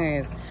on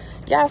clearance.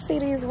 Y'all see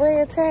these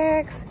red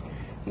tags?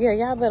 Yeah,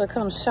 y'all better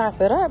come shop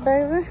it up,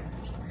 baby.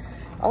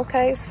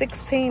 Okay,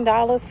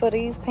 $16 for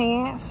these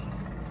pants.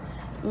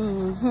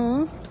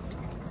 And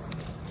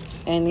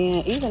then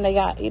even they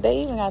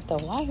even got the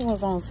white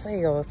ones on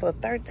sale for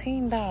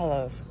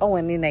 $13. Oh,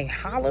 and then they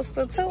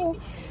Hollister too.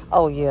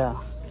 Oh yeah,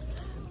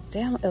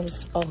 damn, it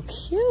was so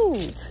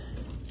cute.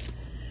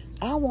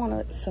 I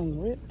wanted some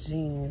ripped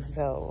jeans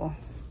though.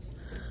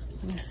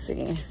 Let me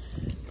see.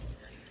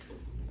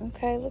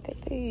 Okay, look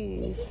at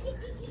these.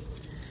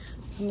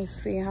 Let me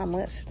see how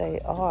much they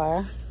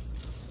are.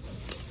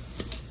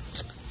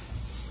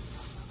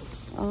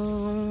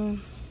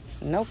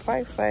 No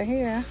price right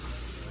here.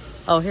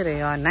 Oh, here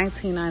they are,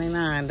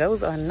 $19.99.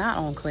 Those are not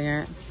on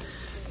clearance.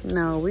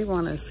 No, we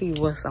want to see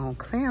what's on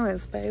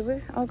clearance,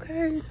 baby.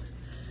 Okay.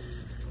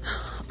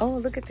 Oh,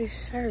 look at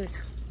this shirt.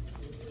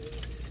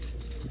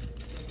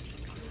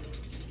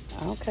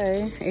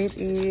 Okay, it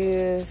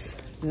is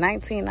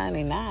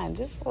 $19.99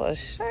 just for a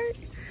shirt.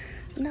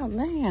 No,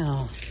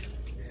 ma'am.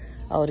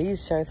 Oh,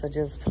 these shirts are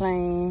just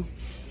plain.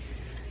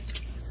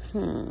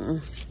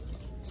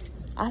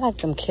 I like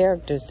them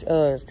characters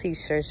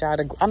t-shirts, y'all.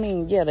 I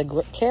mean, yeah,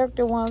 the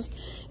character ones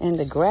and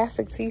the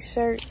graphic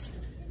t-shirts.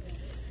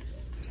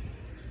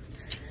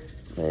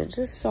 But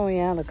just showing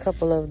y'all a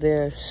couple of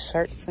their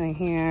shirts in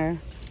here.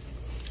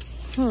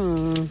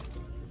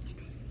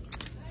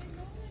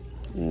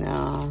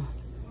 No.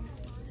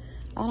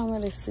 I don't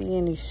really see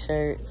any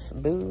shirts.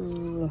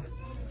 Boo.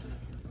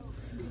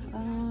 I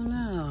don't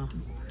know.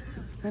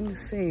 Let me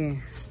see.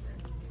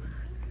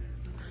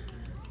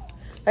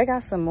 They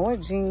got some more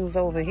jeans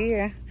over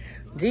here.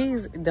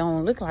 These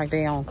don't look like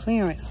they on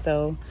clearance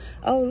though.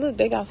 Oh, look,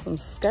 they got some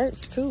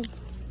skirts too.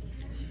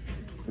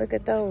 Look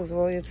at those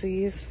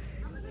royalties.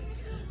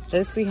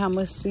 Let's see how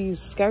much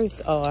these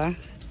skirts are.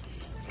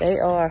 They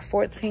are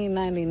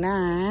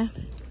 $14.99.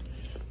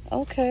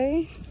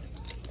 Okay.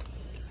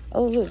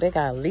 Oh, look, they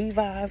got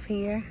Levi's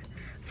here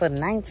for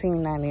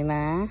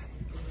 $19.99.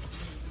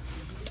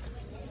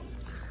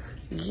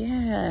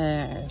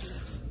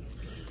 Yes.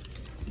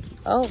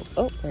 Oh,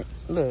 wait,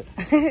 look,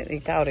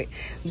 it caught it.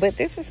 But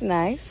this is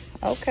nice.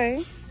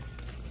 Okay.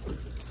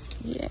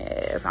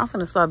 Yes, I'm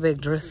finna start back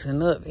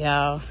dressing up,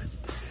 y'all.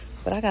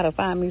 But I gotta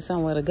find me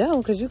somewhere to go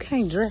because you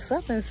can't dress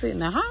up and sit in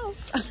the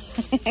house.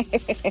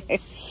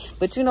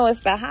 But you know, it's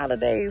the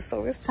holidays,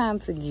 so it's time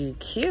to get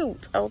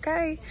cute,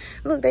 okay?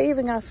 Look, they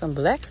even got some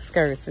black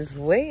skirts as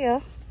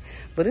well.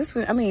 But this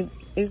one, I mean,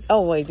 it's,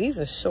 oh wait, these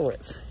are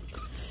shorts.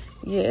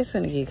 Yeah, it's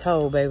gonna get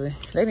cold, baby.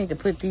 They need to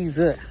put these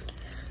up.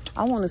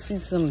 I want to see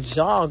some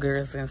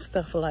joggers and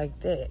stuff like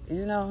that,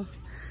 you know?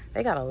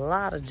 They got a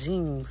lot of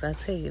jeans, I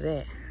tell you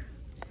that.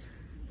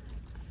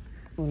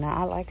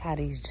 Now, I like how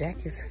these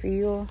jackets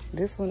feel.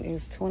 This one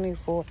is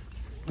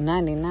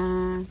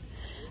 $24.99.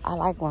 I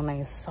like when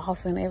they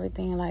soften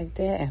everything like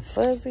that and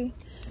fuzzy.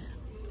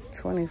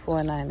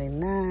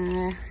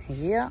 $24.99.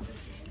 Yep.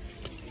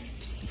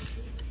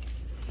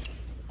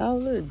 Oh,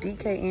 look,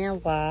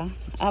 DKNY.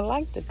 I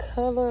like the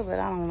color, but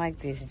I don't like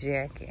this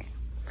jacket.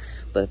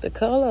 But the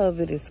color of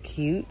it is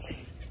cute.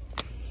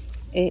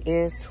 It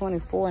is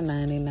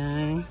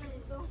 $24.99.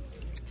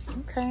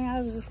 Okay, I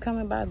was just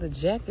coming by the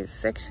jacket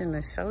section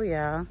to show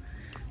y'all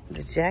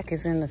the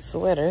jackets and the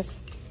sweaters.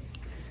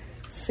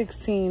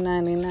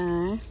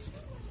 $16.99.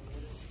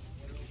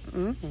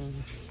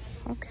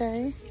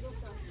 Okay.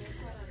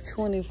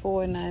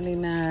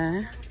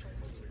 $24.99.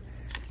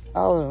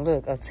 Oh,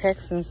 look, a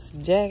Texas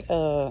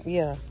jacket.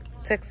 Yeah,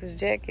 Texas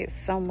jacket.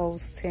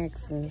 Somos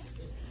Texans.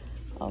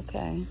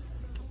 Okay.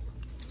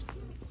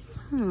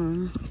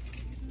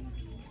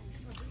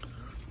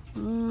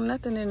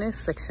 Nothing in this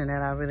section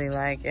that I really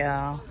like,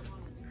 y'all.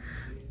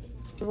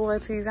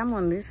 Royalties, I'm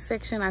on this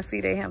section. I see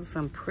they have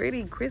some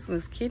pretty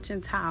Christmas kitchen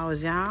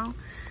towels, y'all.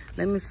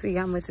 Let me see,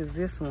 how much is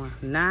this one?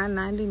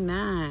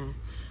 $9.99.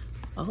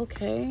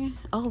 Okay.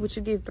 Oh, but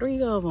you get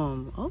 3 of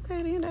them.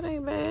 Okay, then that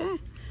ain't bad.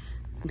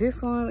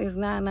 This one is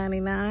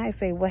 $9.99. It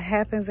say, what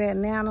happens at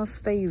Nana's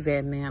stays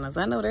at Nana's.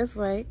 I know that's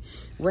right.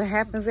 What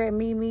happens at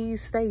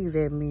Mimi's stays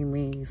at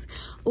Mimi's.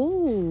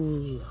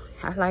 Ooh,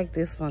 I like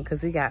this one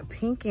because it got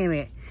pink in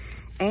it.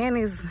 And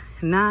it's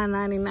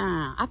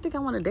 $9.99. I think I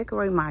want to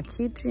decorate my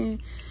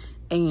kitchen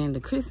and the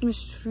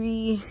Christmas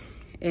tree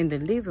and the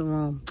living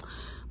room.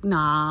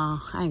 Nah,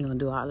 I ain't gonna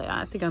do all that.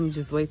 I think I'm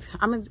just wait.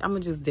 I'm gonna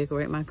just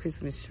decorate my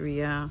Christmas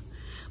tree, y'all.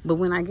 But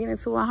when I get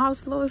into a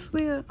house, Lois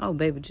will, oh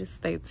baby, just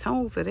stay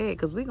tuned for that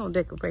because we gonna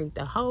decorate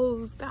the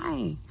whole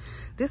thing.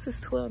 This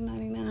is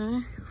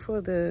 $12.99 for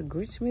the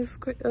Christmas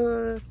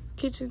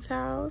kitchen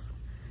towels.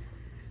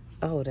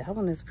 Oh, that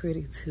one is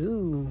pretty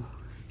too.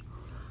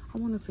 I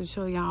wanted to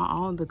show y'all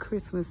all the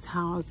Christmas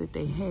towels that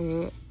they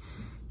had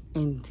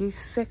in this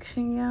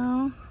section,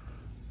 y'all.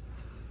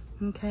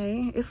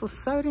 Okay, it's a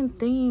certain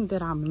theme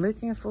that I'm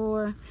looking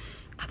for.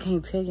 I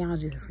can't tell y'all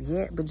just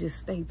yet, but just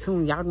stay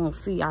tuned. Y'all gonna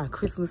see our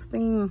Christmas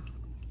theme.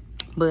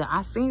 But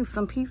I seen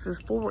some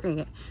pieces for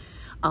it.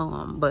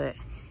 But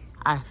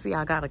I see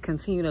I gotta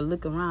continue to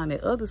look around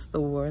at other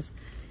stores,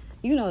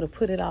 you know, to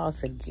put it all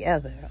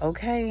together,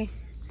 okay?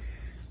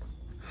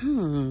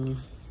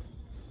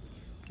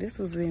 This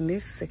was in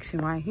this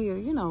section right here,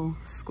 you know,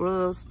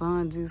 scrub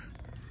sponges.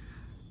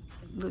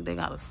 Look, they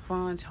got a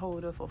sponge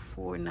holder for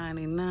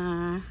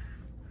 $4.99.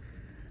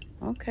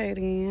 Okay,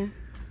 then.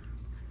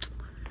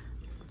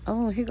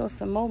 Oh, here goes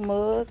some more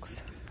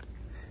mugs.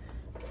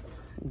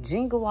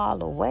 Jingle all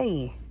the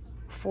way.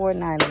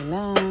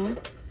 $4.99.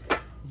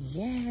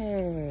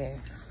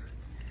 Yes.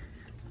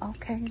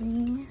 Okay,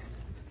 then.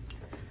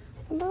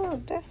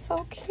 Look, that's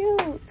so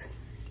cute.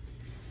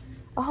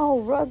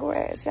 Oh,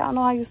 Rugrats. Y'all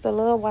know I used to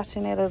love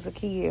watching that as a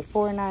kid.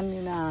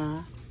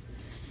 $4.99.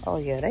 Oh,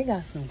 yeah, they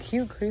got some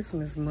cute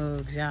Christmas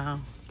mugs, y'all.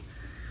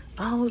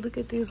 Oh, look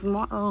at this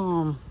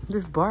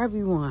this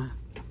Barbie one.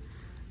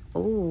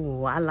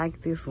 Oh, I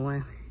like this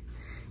one.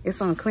 It's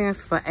on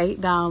clearance for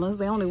 $8.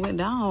 They only went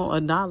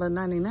down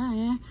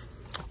 $1.99.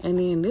 And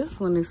then this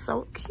one is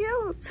so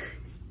cute.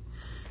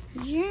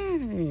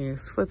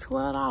 Yes, for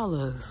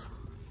 $12.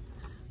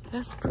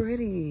 That's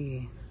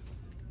pretty.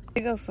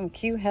 Here goes some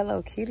cute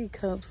Hello Kitty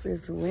cups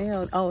as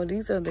well. Oh,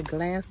 these are the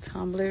glass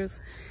tumblers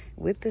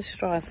with the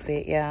straw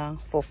set, y'all,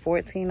 for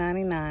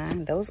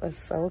 $14.99. Those are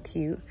so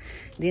cute.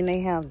 Then they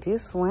have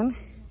this one.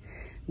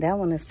 That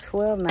one is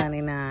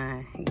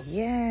 $12.99.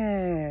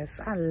 Yes,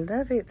 I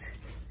love it.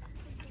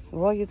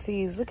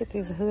 Royalties, look at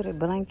this hooded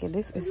blanket.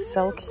 This is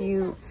so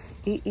cute.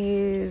 It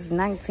is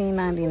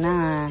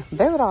 $19.99.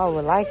 Baby doll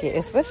would like it,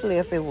 especially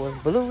if it was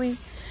bluey.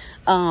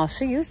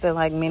 She used to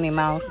like Minnie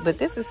Mouse, but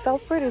this is so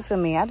pretty to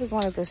me. I just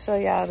wanted to show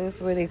y'all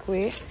this really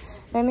quick.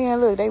 And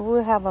then look, they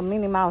will have a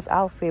Minnie Mouse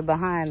outfit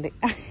behind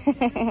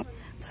it.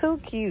 Too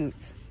cute.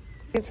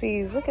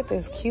 Look at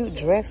this cute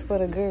dress for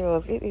the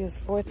girls. It is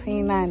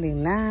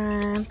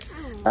 $14.99.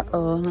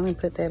 Uh-oh, let me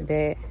put that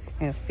back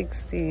and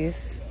fix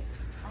this.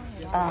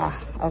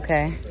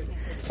 Okay.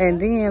 And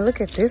then look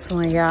at this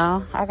one,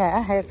 y'all. I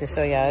have to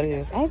show y'all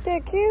this. Ain't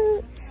that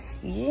cute?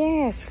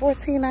 Yes,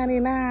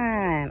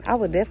 $14.99. I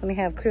would definitely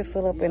have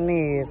crystal up in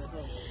this.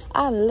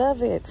 I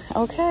love it,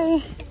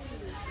 okay?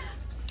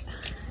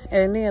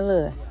 And then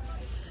look.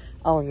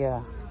 Oh,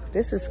 yeah.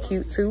 This is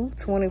cute, too.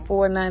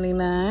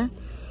 $24.99.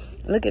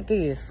 Look at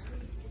this.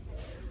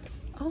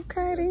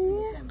 Okay,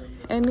 then.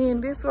 And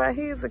then this right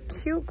here is a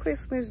cute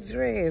Christmas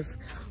dress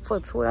for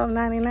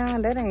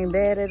 $12.99. That ain't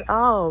bad at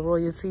all,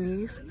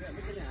 royalties.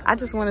 I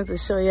just wanted to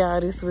show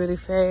y'all this really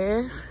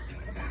fast.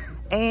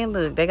 And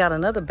look, they got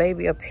another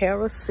baby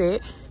apparel set.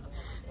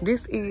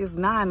 This is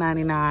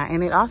 $9.99.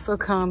 And it also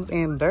comes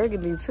in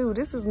burgundy, too.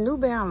 This is New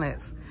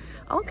Balance.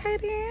 Okay,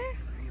 then.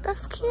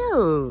 That's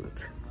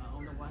cute.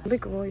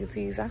 Look,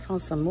 royalties, I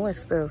found some more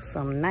stuff.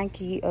 Some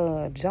Nike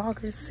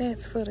jogger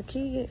sets for the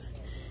kids.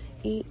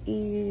 It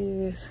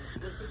is,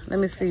 let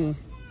me see,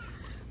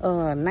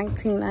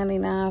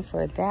 $19.99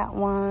 for that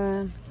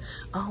one.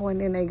 Oh,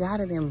 and then they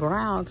got it in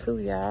brown too,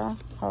 y'all.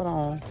 Hold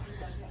on.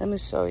 Let me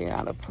show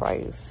y'all the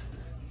price.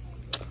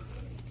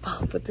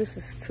 Oh, but this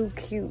is too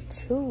cute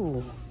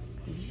too.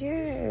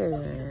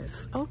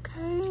 Yes.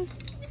 Okay.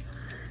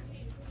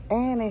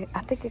 And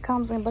I think it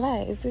comes in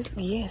black. Is this?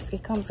 Yes,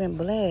 it comes in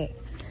black.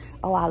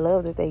 Oh, I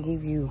love that they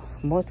give you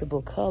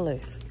multiple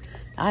colors.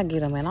 I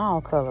get them in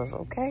all colors,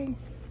 okay?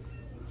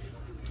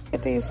 Look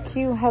at these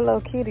cute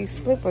Hello Kitty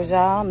slippers,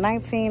 y'all.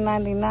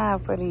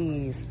 $19.99 for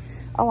these.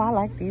 Oh, I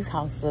like these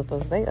house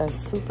slippers. They are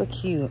super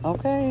cute,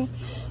 okay?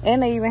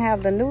 And they even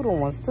have the noodle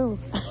ones, too.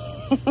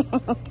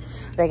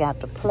 They got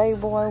the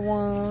Playboy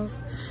ones.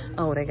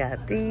 Oh, they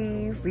got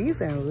these.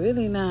 These are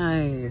really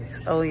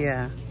nice. Oh,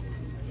 yeah.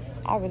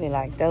 I really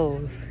like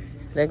those.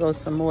 There goes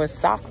some more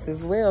socks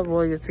as well,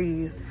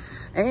 royalties.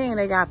 And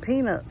they got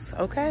peanuts,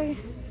 okay?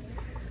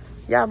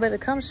 Y'all better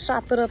come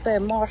shop it up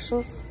at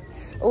Marshall's.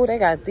 Oh, they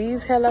got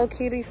these Hello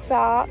Kitty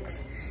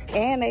socks.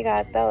 And they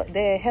got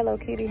that Hello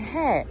Kitty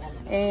hat.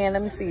 And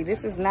let me see,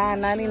 this is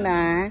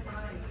 $9.99.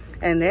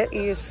 And that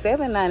is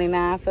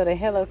 $7.99 for the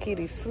Hello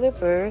Kitty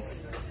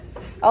slippers.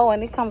 Oh,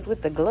 and it comes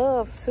with the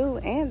gloves too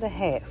and the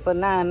hat for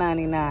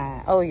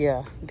 $9.99. Oh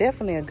yeah,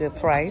 definitely a good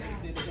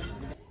price.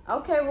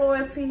 Okay,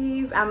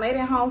 royalties, I made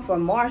it home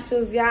from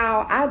Marshall's,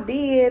 y'all. I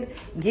did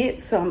get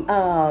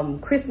some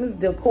Christmas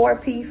decor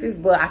pieces,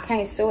 but I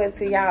can't show it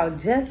to y'all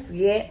just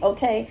yet,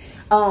 okay?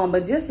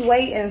 But just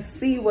wait and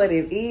see what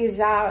it is,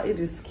 y'all.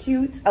 It is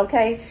cute,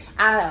 okay?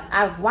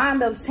 I've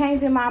wound up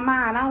changing my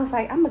mind. I was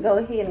like, I'm gonna go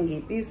ahead and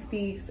get this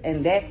piece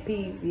and that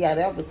piece. Yeah,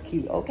 that was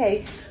cute,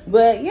 okay?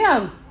 But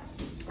yeah,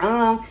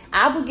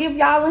 I will give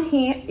y'all a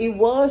hint. It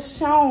was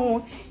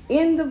shown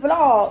in the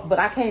vlog, but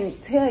I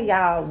can't tell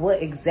y'all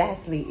what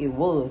exactly it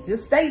was.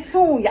 Just stay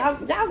tuned.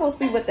 Y'all gonna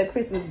see what the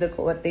Christmas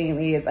decor theme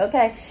is,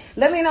 okay?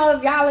 Let me know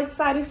if y'all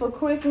excited for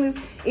Christmas.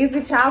 Is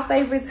it y'all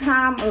favorite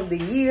time of the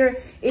year?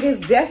 It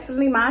is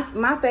definitely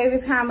my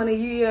favorite time of the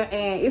year,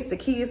 and it's the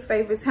kids'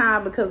 favorite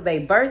time because they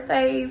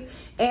birthdays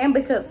and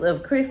because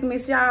of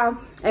Christmas, y'all.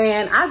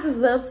 And I just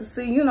love to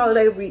see, you know,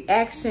 their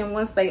reaction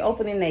once they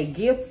opening their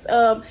gifts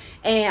up.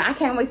 And I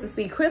can't wait to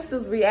see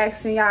Crystal's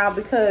reaction, y'all,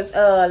 because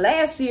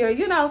last year,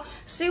 you know,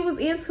 she was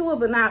into it,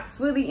 but not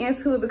fully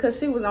into it because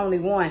she was only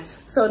 1.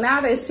 So now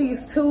that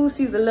she's 2,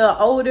 she's a little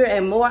older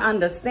and more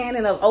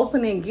understanding of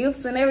opening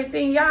gifts and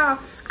everything, y'all.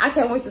 I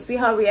can't wait to see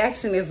her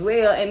reaction as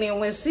well. And then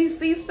when she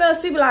sees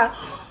stuff, she be like,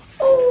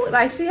 oh,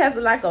 like she has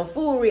like a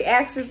full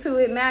reaction to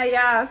it now,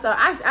 y'all. So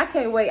I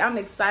can't wait. I'm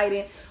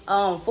excited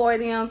for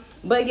them.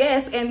 But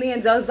yes, and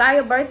then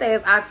Josiah's birthday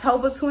is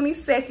October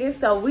 22nd.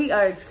 So we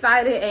are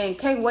excited and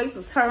can't wait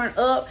to turn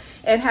up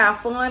and have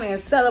fun and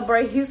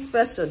celebrate his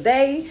special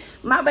day.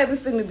 My baby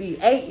finna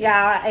be 8,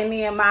 y'all. And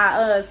then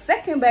my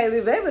second baby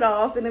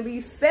doll finna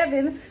be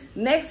 7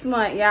 next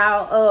month,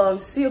 y'all.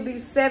 She'll be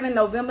 7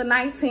 November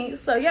 19th.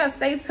 So yeah,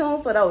 stay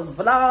tuned for those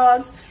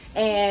vlogs.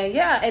 And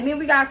yeah, and then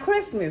we got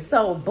Christmas.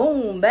 So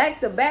boom,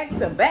 back to back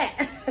to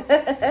back.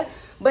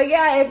 But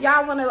yeah, if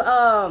y'all want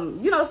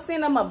to, you know,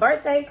 send them a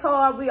birthday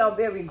card, we are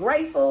very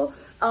grateful.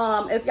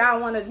 If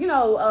y'all want to, you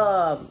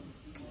know,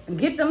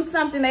 get them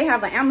something, they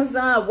have an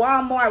Amazon,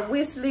 Walmart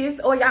wish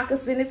list, or y'all can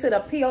send it to the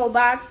P.O.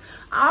 box.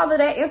 All of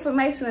that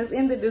information is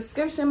in the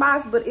description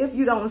box. But if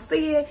you don't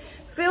see it,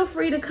 feel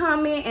free to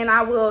comment and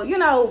I will, you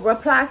know,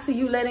 reply to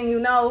you, letting you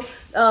know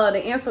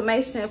the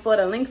information for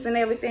the links and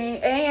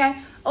everything. And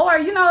or,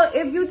 you know,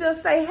 if you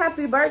just say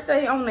happy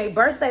birthday on their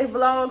birthday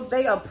vlogs,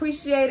 they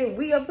appreciate it.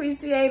 We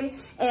appreciate it.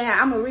 And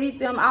I'm going to read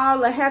them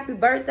all a happy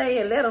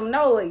birthday and let them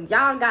know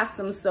y'all got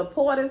some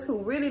supporters who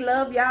really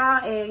love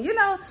y'all. And, you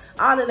know,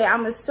 all of that,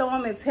 I'm going to show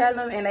them and tell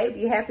them. And they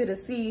be happy to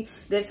see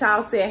that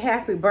y'all said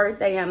happy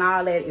birthday and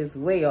all that as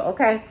well,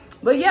 okay?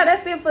 But yeah,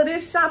 that's it for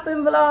this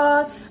shopping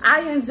vlog.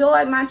 I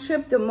enjoyed my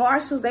trip to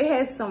Marshall's. They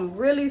had some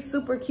really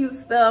super cute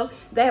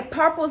stuff. That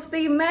purple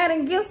Steve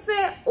Madden gift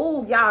set,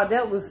 oh y'all,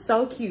 that was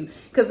so cute.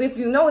 Because if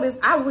you notice,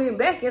 I went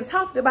back and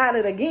talked about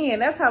it again.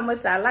 That's how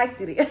much I liked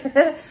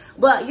it.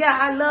 But yeah,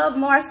 I love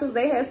Marshall's.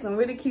 They had some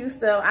really cute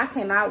stuff. I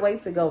cannot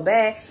wait to go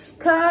back.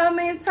 Come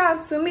and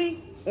talk to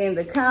me in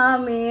the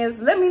comments.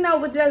 Let me know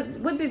what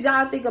did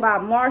y'all think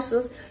about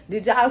Marshall's.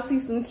 Did y'all see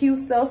some cute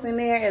stuff in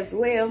there as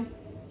well?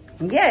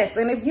 Yes,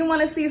 and if you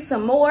want to see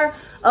some more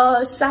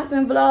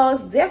shopping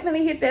vlogs,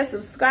 definitely hit that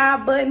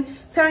subscribe button.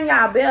 Turn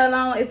y'all bell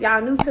on if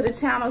y'all new to the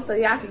channel so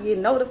y'all can get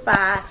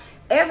notified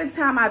every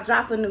time I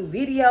drop a new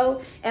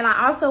video. And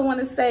I also want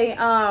to say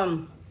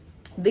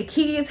the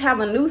kids have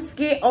a new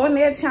skit on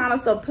their channel,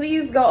 so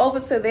please go over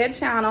to their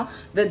channel,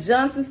 The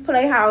Johnson's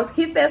Playhouse.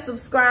 Hit that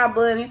subscribe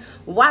button,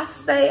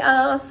 watch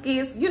their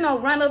skits, you know,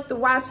 run up the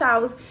watch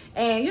hours,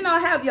 and you know,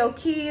 have your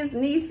kids,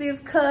 nieces,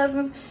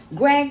 cousins,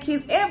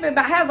 grandkids,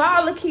 everybody, have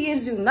all the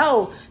kids you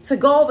know to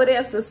go over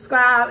there,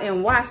 subscribe,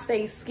 and watch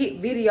their skit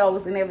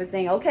videos and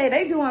everything. Okay,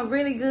 they doing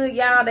really good,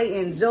 y'all. They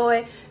enjoy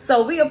it.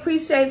 So we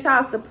appreciate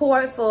y'all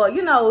support for,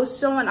 you know,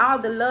 showing all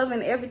the love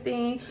and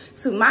everything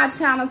to my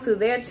channel, to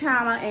their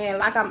channel.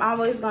 And like I'm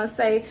always gonna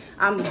say,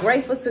 I'm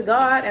grateful to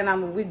God,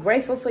 and we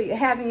grateful for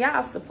having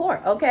y'all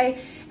support.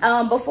 Okay,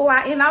 before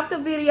I end off the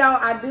video,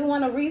 I do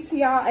want to read to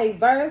y'all a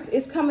verse.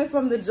 It's coming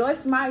from the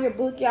Joyce Meyer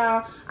book,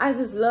 y'all. I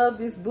just love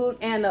this book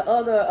and the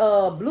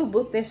other blue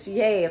book that she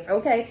has.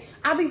 Okay,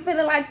 I be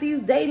feeling like these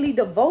daily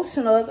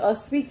devotionals are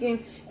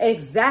speaking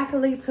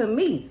exactly to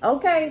me.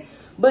 Okay,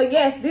 but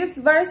yes, this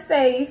verse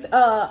says,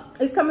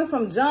 it's coming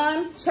from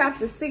John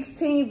chapter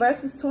 16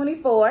 verses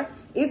 24.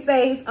 It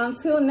says,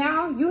 until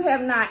now you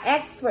have not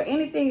asked for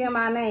anything in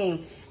my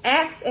name.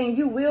 Ask and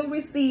you will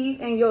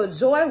receive, and your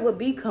joy will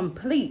be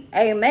complete.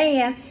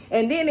 Amen.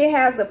 And then it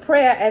has a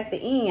prayer at the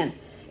end.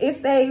 It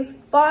says,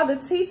 Father,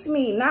 teach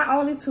me not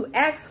only to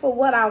ask for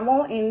what I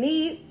want and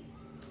need,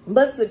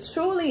 but to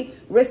truly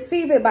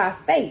receive it by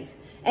faith.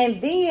 And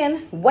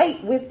then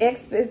wait with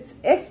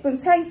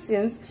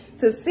expectations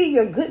to see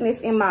your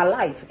goodness in my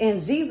life. In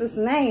Jesus'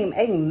 name,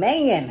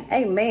 amen.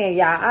 Amen,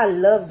 y'all. I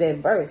love that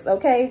verse,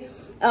 okay?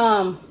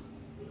 And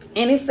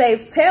it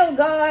says, tell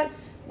God,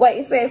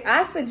 it says,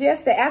 I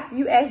suggest that after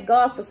you ask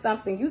God for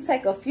something, you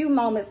take a few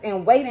moments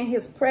and wait in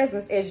his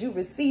presence as you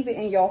receive it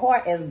in your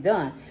heart as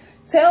done.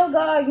 Tell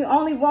God you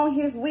only want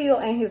his will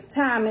and his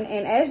timing,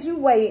 and as you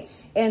wait,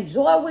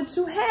 enjoy what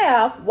you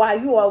have while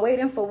you are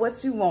waiting for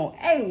what you want.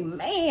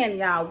 Amen,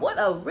 y'all. What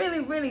a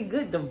really, really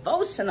good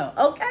devotional,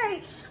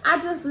 okay? I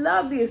just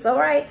love this, all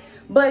right?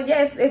 But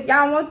yes, if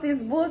y'all want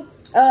this book,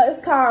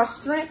 it's called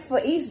Strength for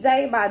Each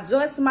Day by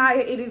Joyce Meyer.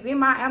 It is in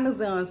my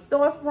Amazon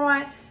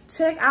storefront.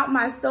 Check out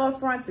my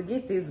storefront to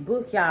get this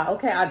book, y'all.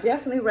 Okay, I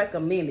definitely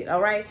recommend it, all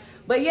right?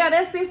 But yeah,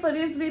 that's it for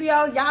this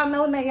video. Y'all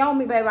know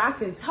Naiome, baby. I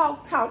can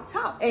talk.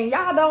 And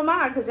y'all don't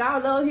mind because y'all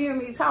love hearing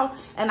me talk.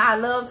 And I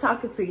love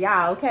talking to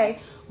y'all, okay?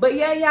 But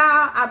yeah,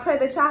 y'all, I pray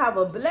that y'all have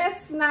a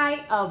blessed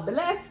night, a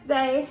blessed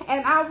day.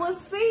 And I will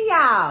see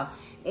y'all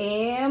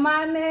in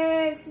my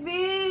next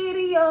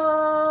video.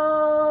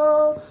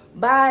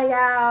 Bye,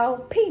 y'all.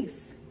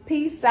 Peace.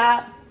 Peace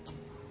out.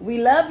 We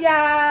love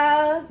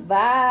y'all.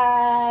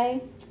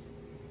 Bye.